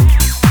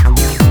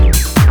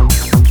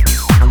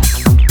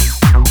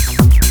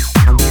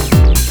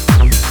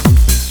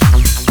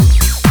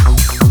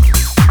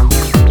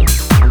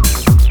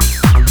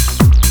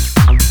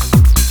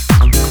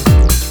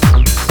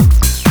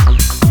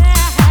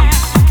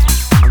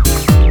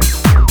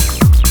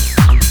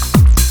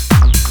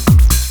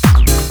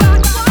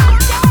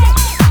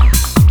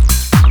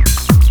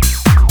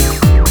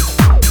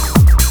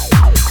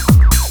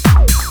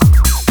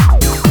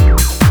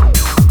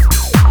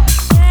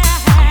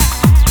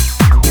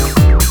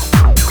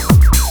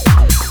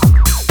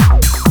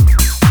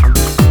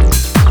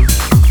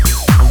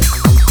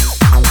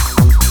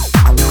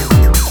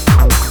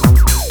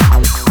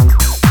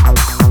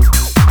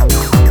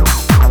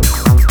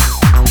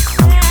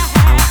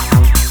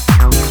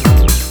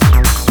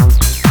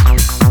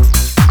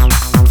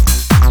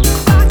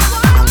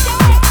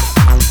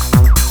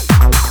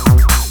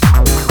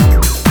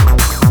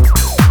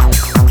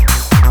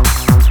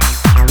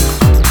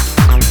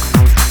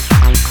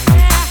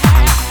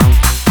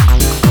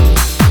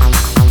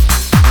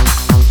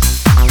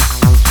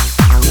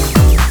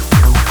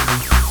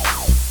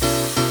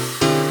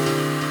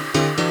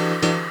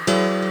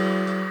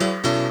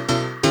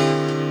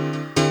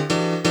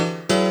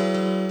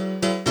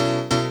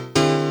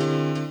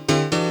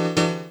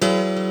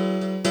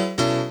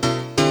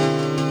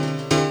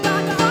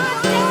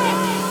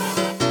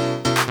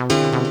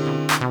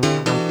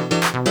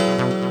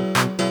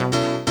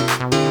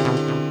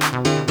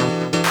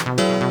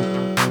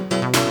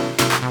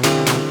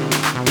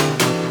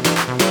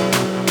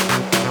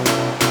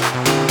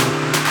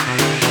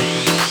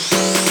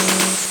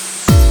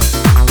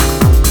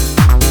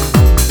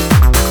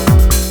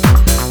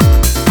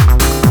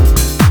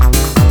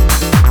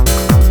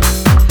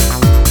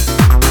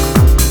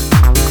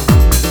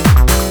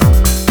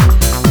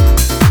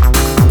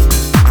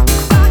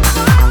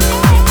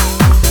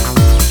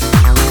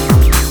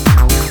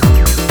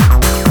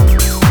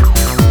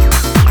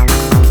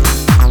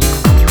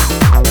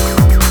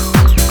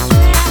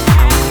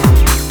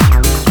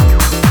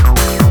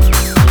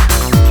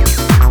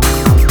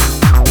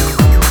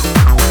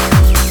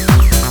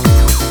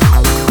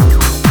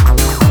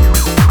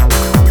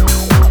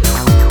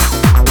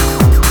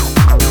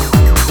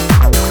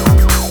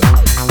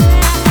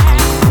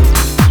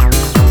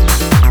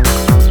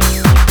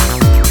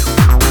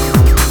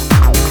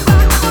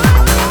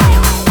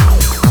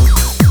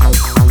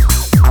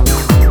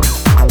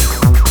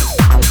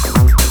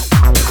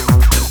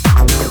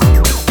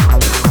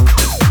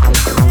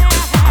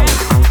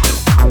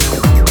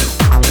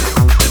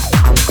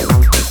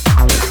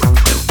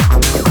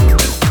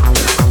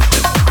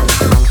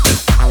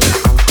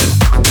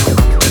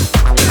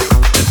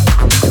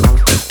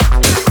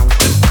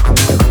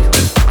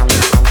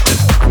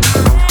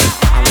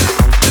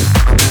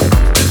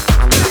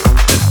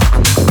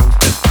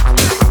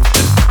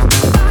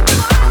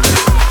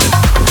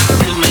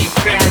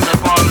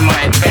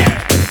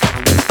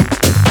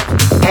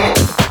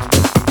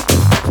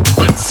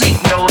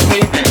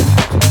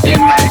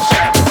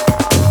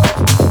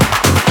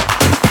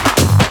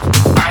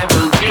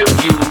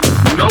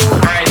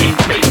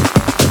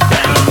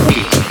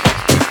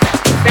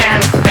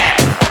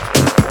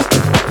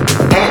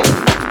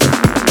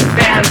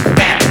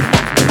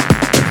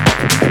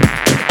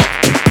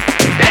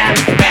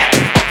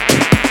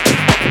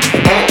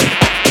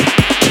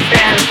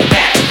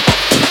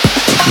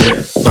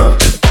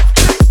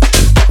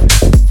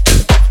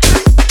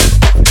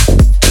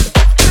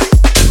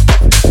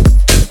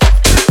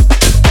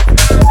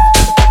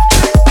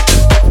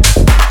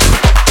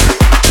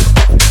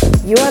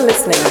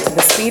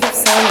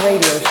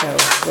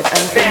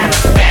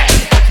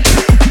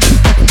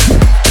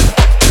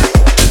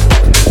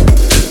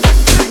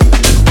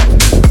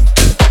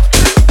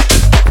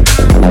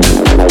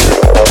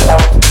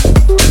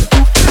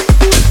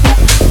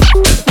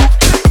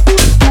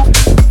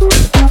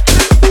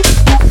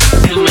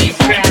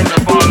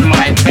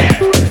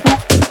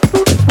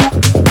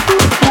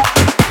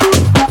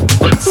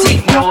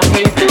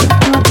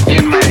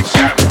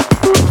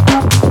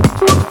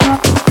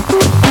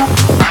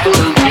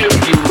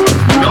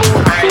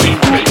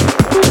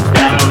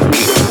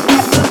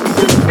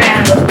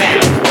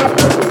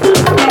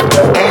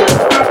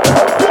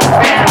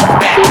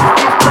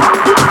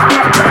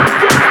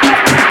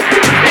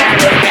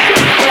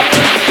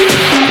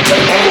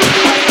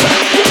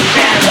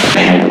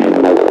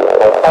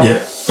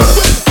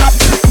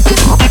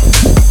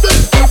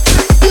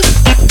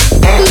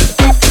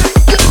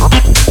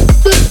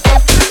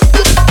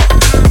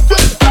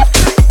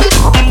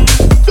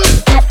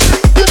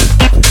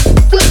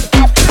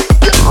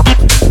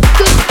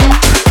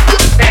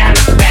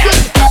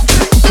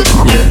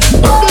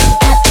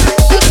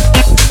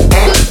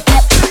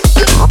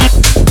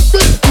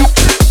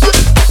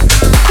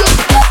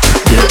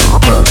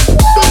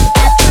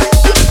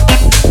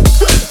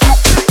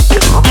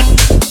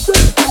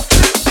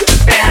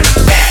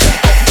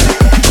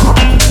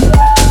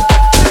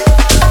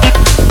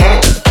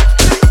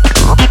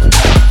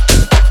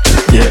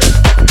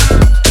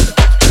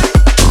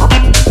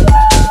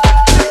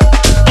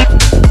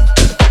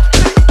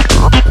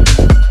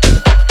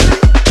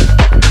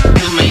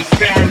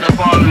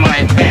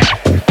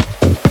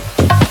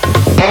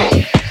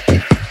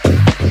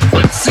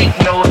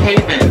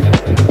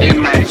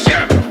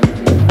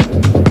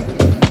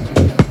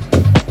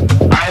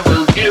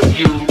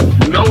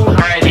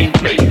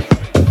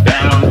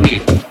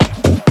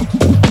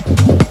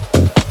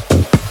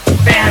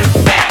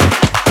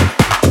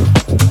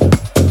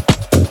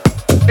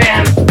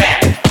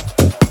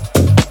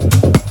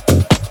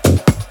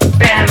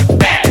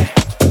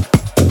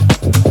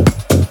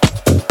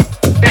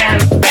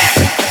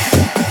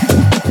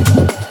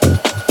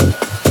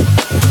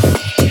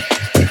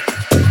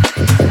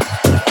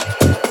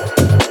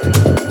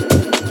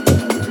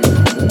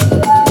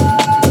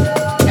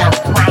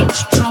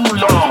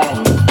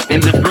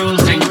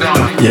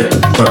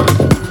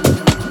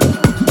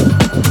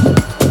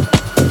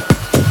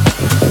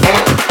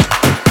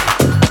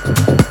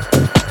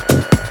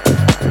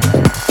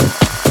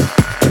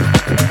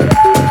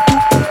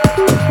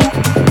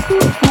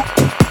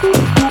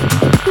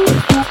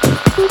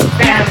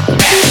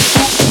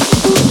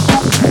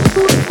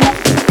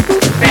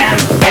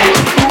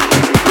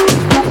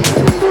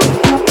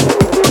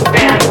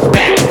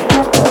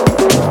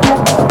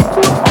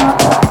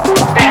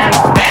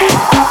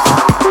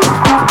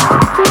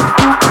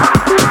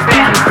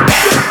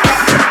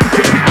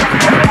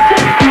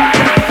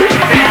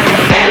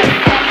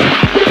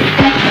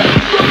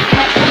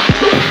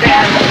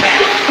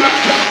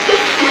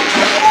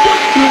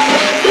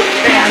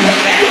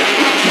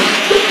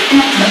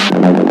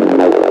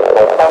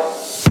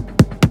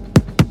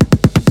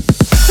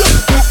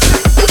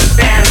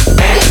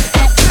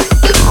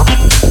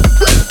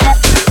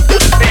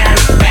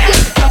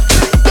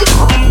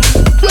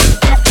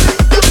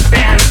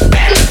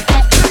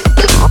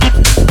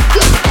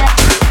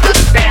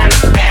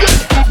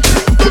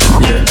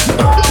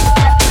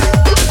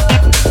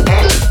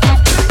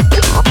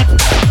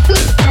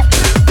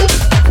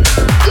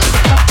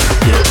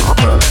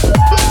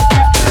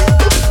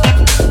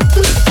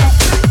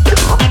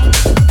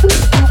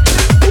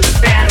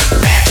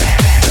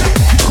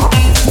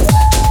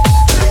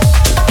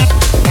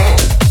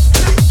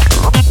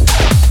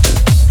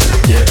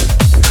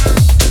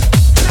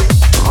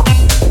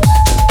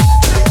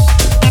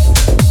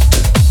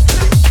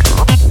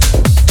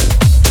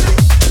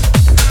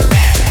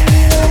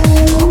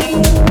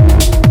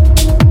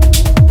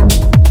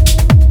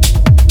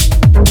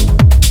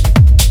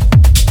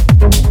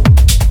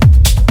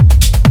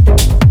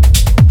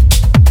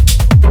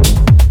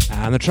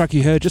 track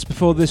you heard just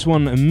before this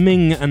one,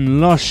 Ming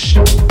and Lush.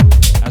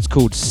 That's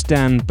called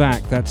Stand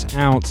Back. That's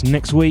out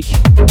next week.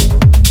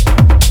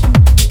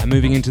 And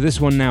moving into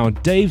this one now,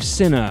 Dave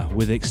Sinner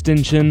with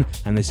Extinction,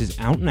 and this is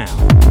out now.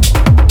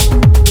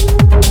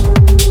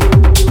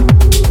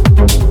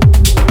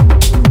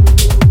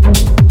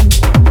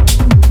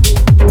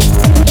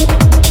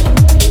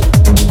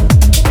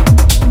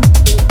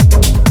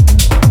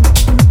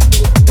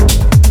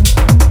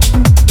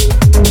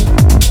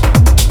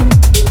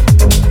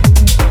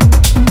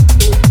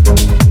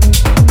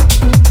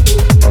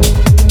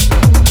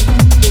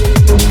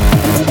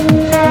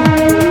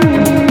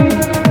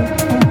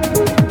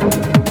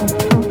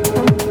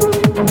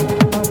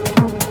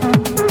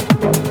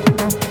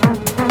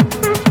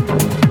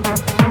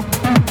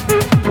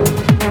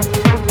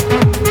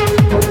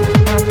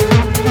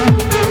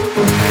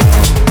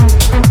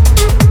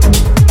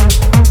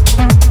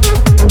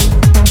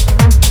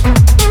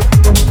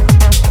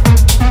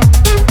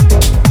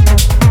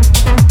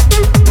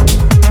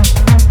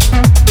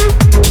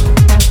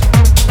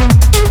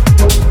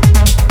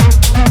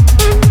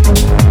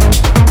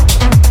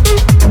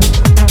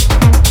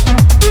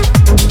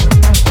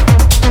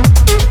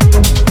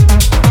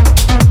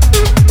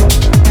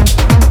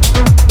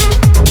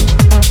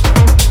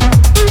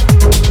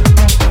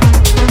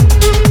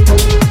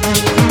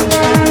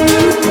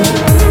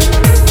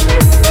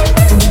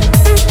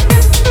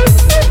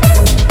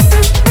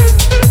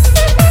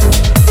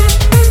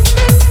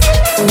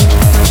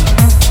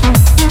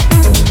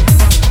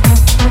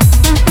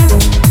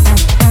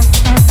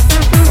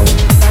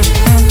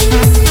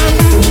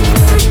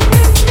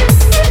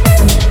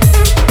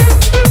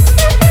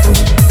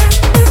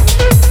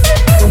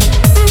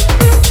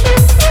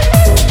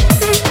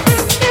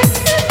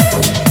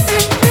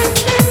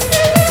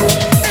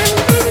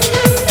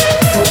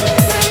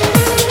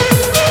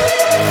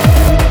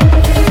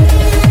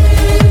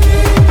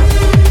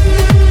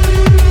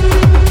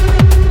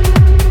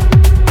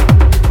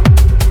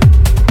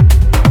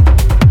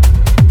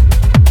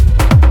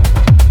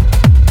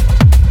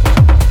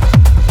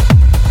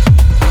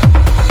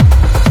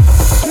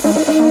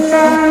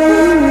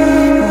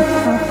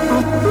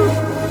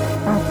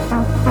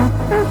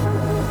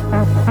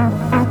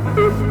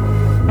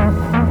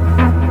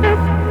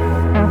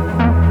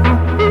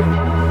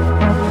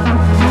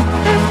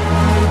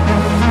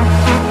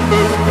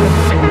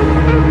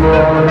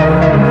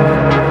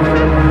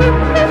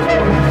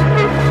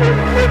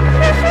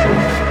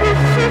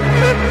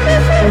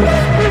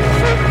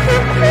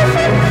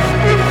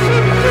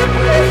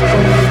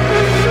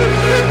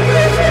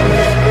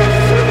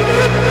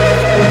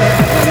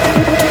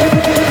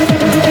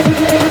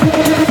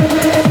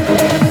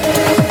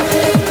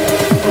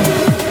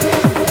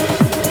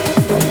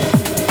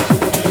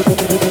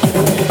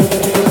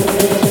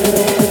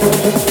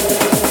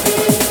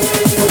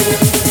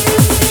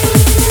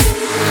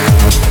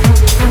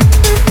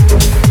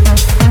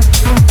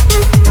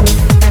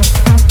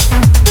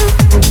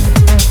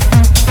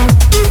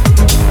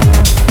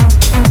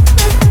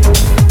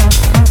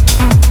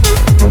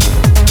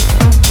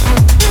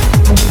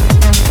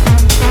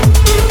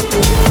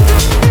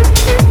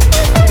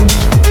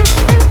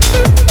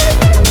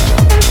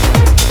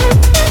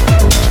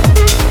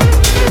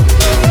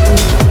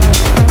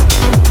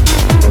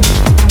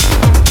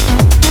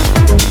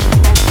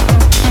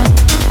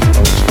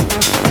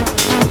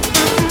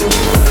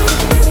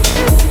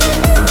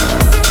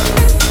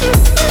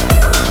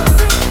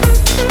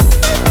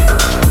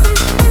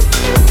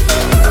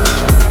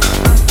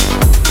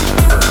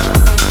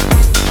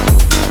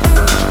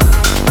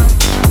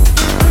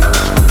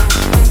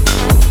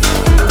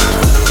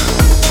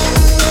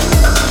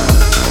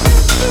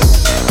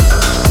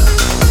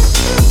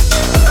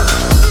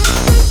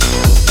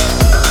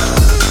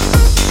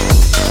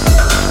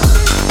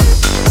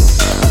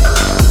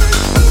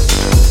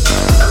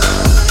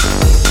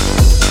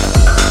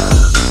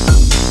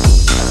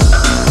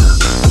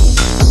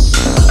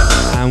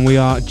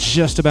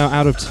 Just about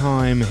out of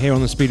time here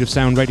on the Speed of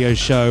Sound radio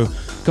show.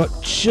 Got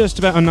just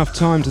about enough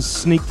time to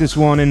sneak this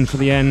one in for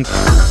the end.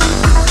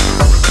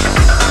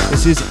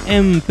 This is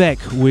M. Beck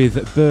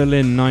with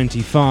Berlin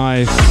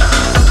 95.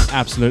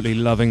 Absolutely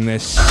loving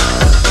this.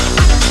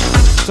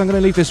 So I'm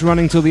going to leave this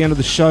running till the end of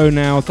the show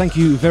now. Thank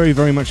you very,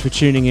 very much for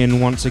tuning in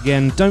once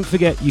again. Don't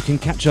forget you can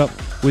catch up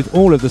with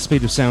all of the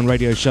Speed of Sound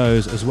radio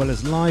shows as well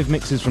as live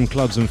mixes from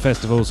clubs and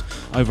festivals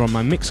over on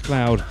my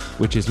Mixcloud,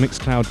 which is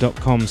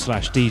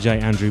mixcloud.com/DJ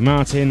Andrew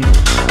Martin.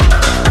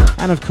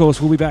 And of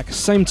course we'll be back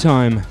same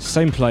time,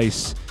 same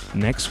place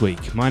next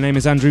week. My name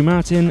is Andrew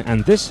Martin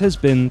and this has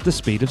been The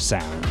Speed of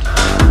Sound.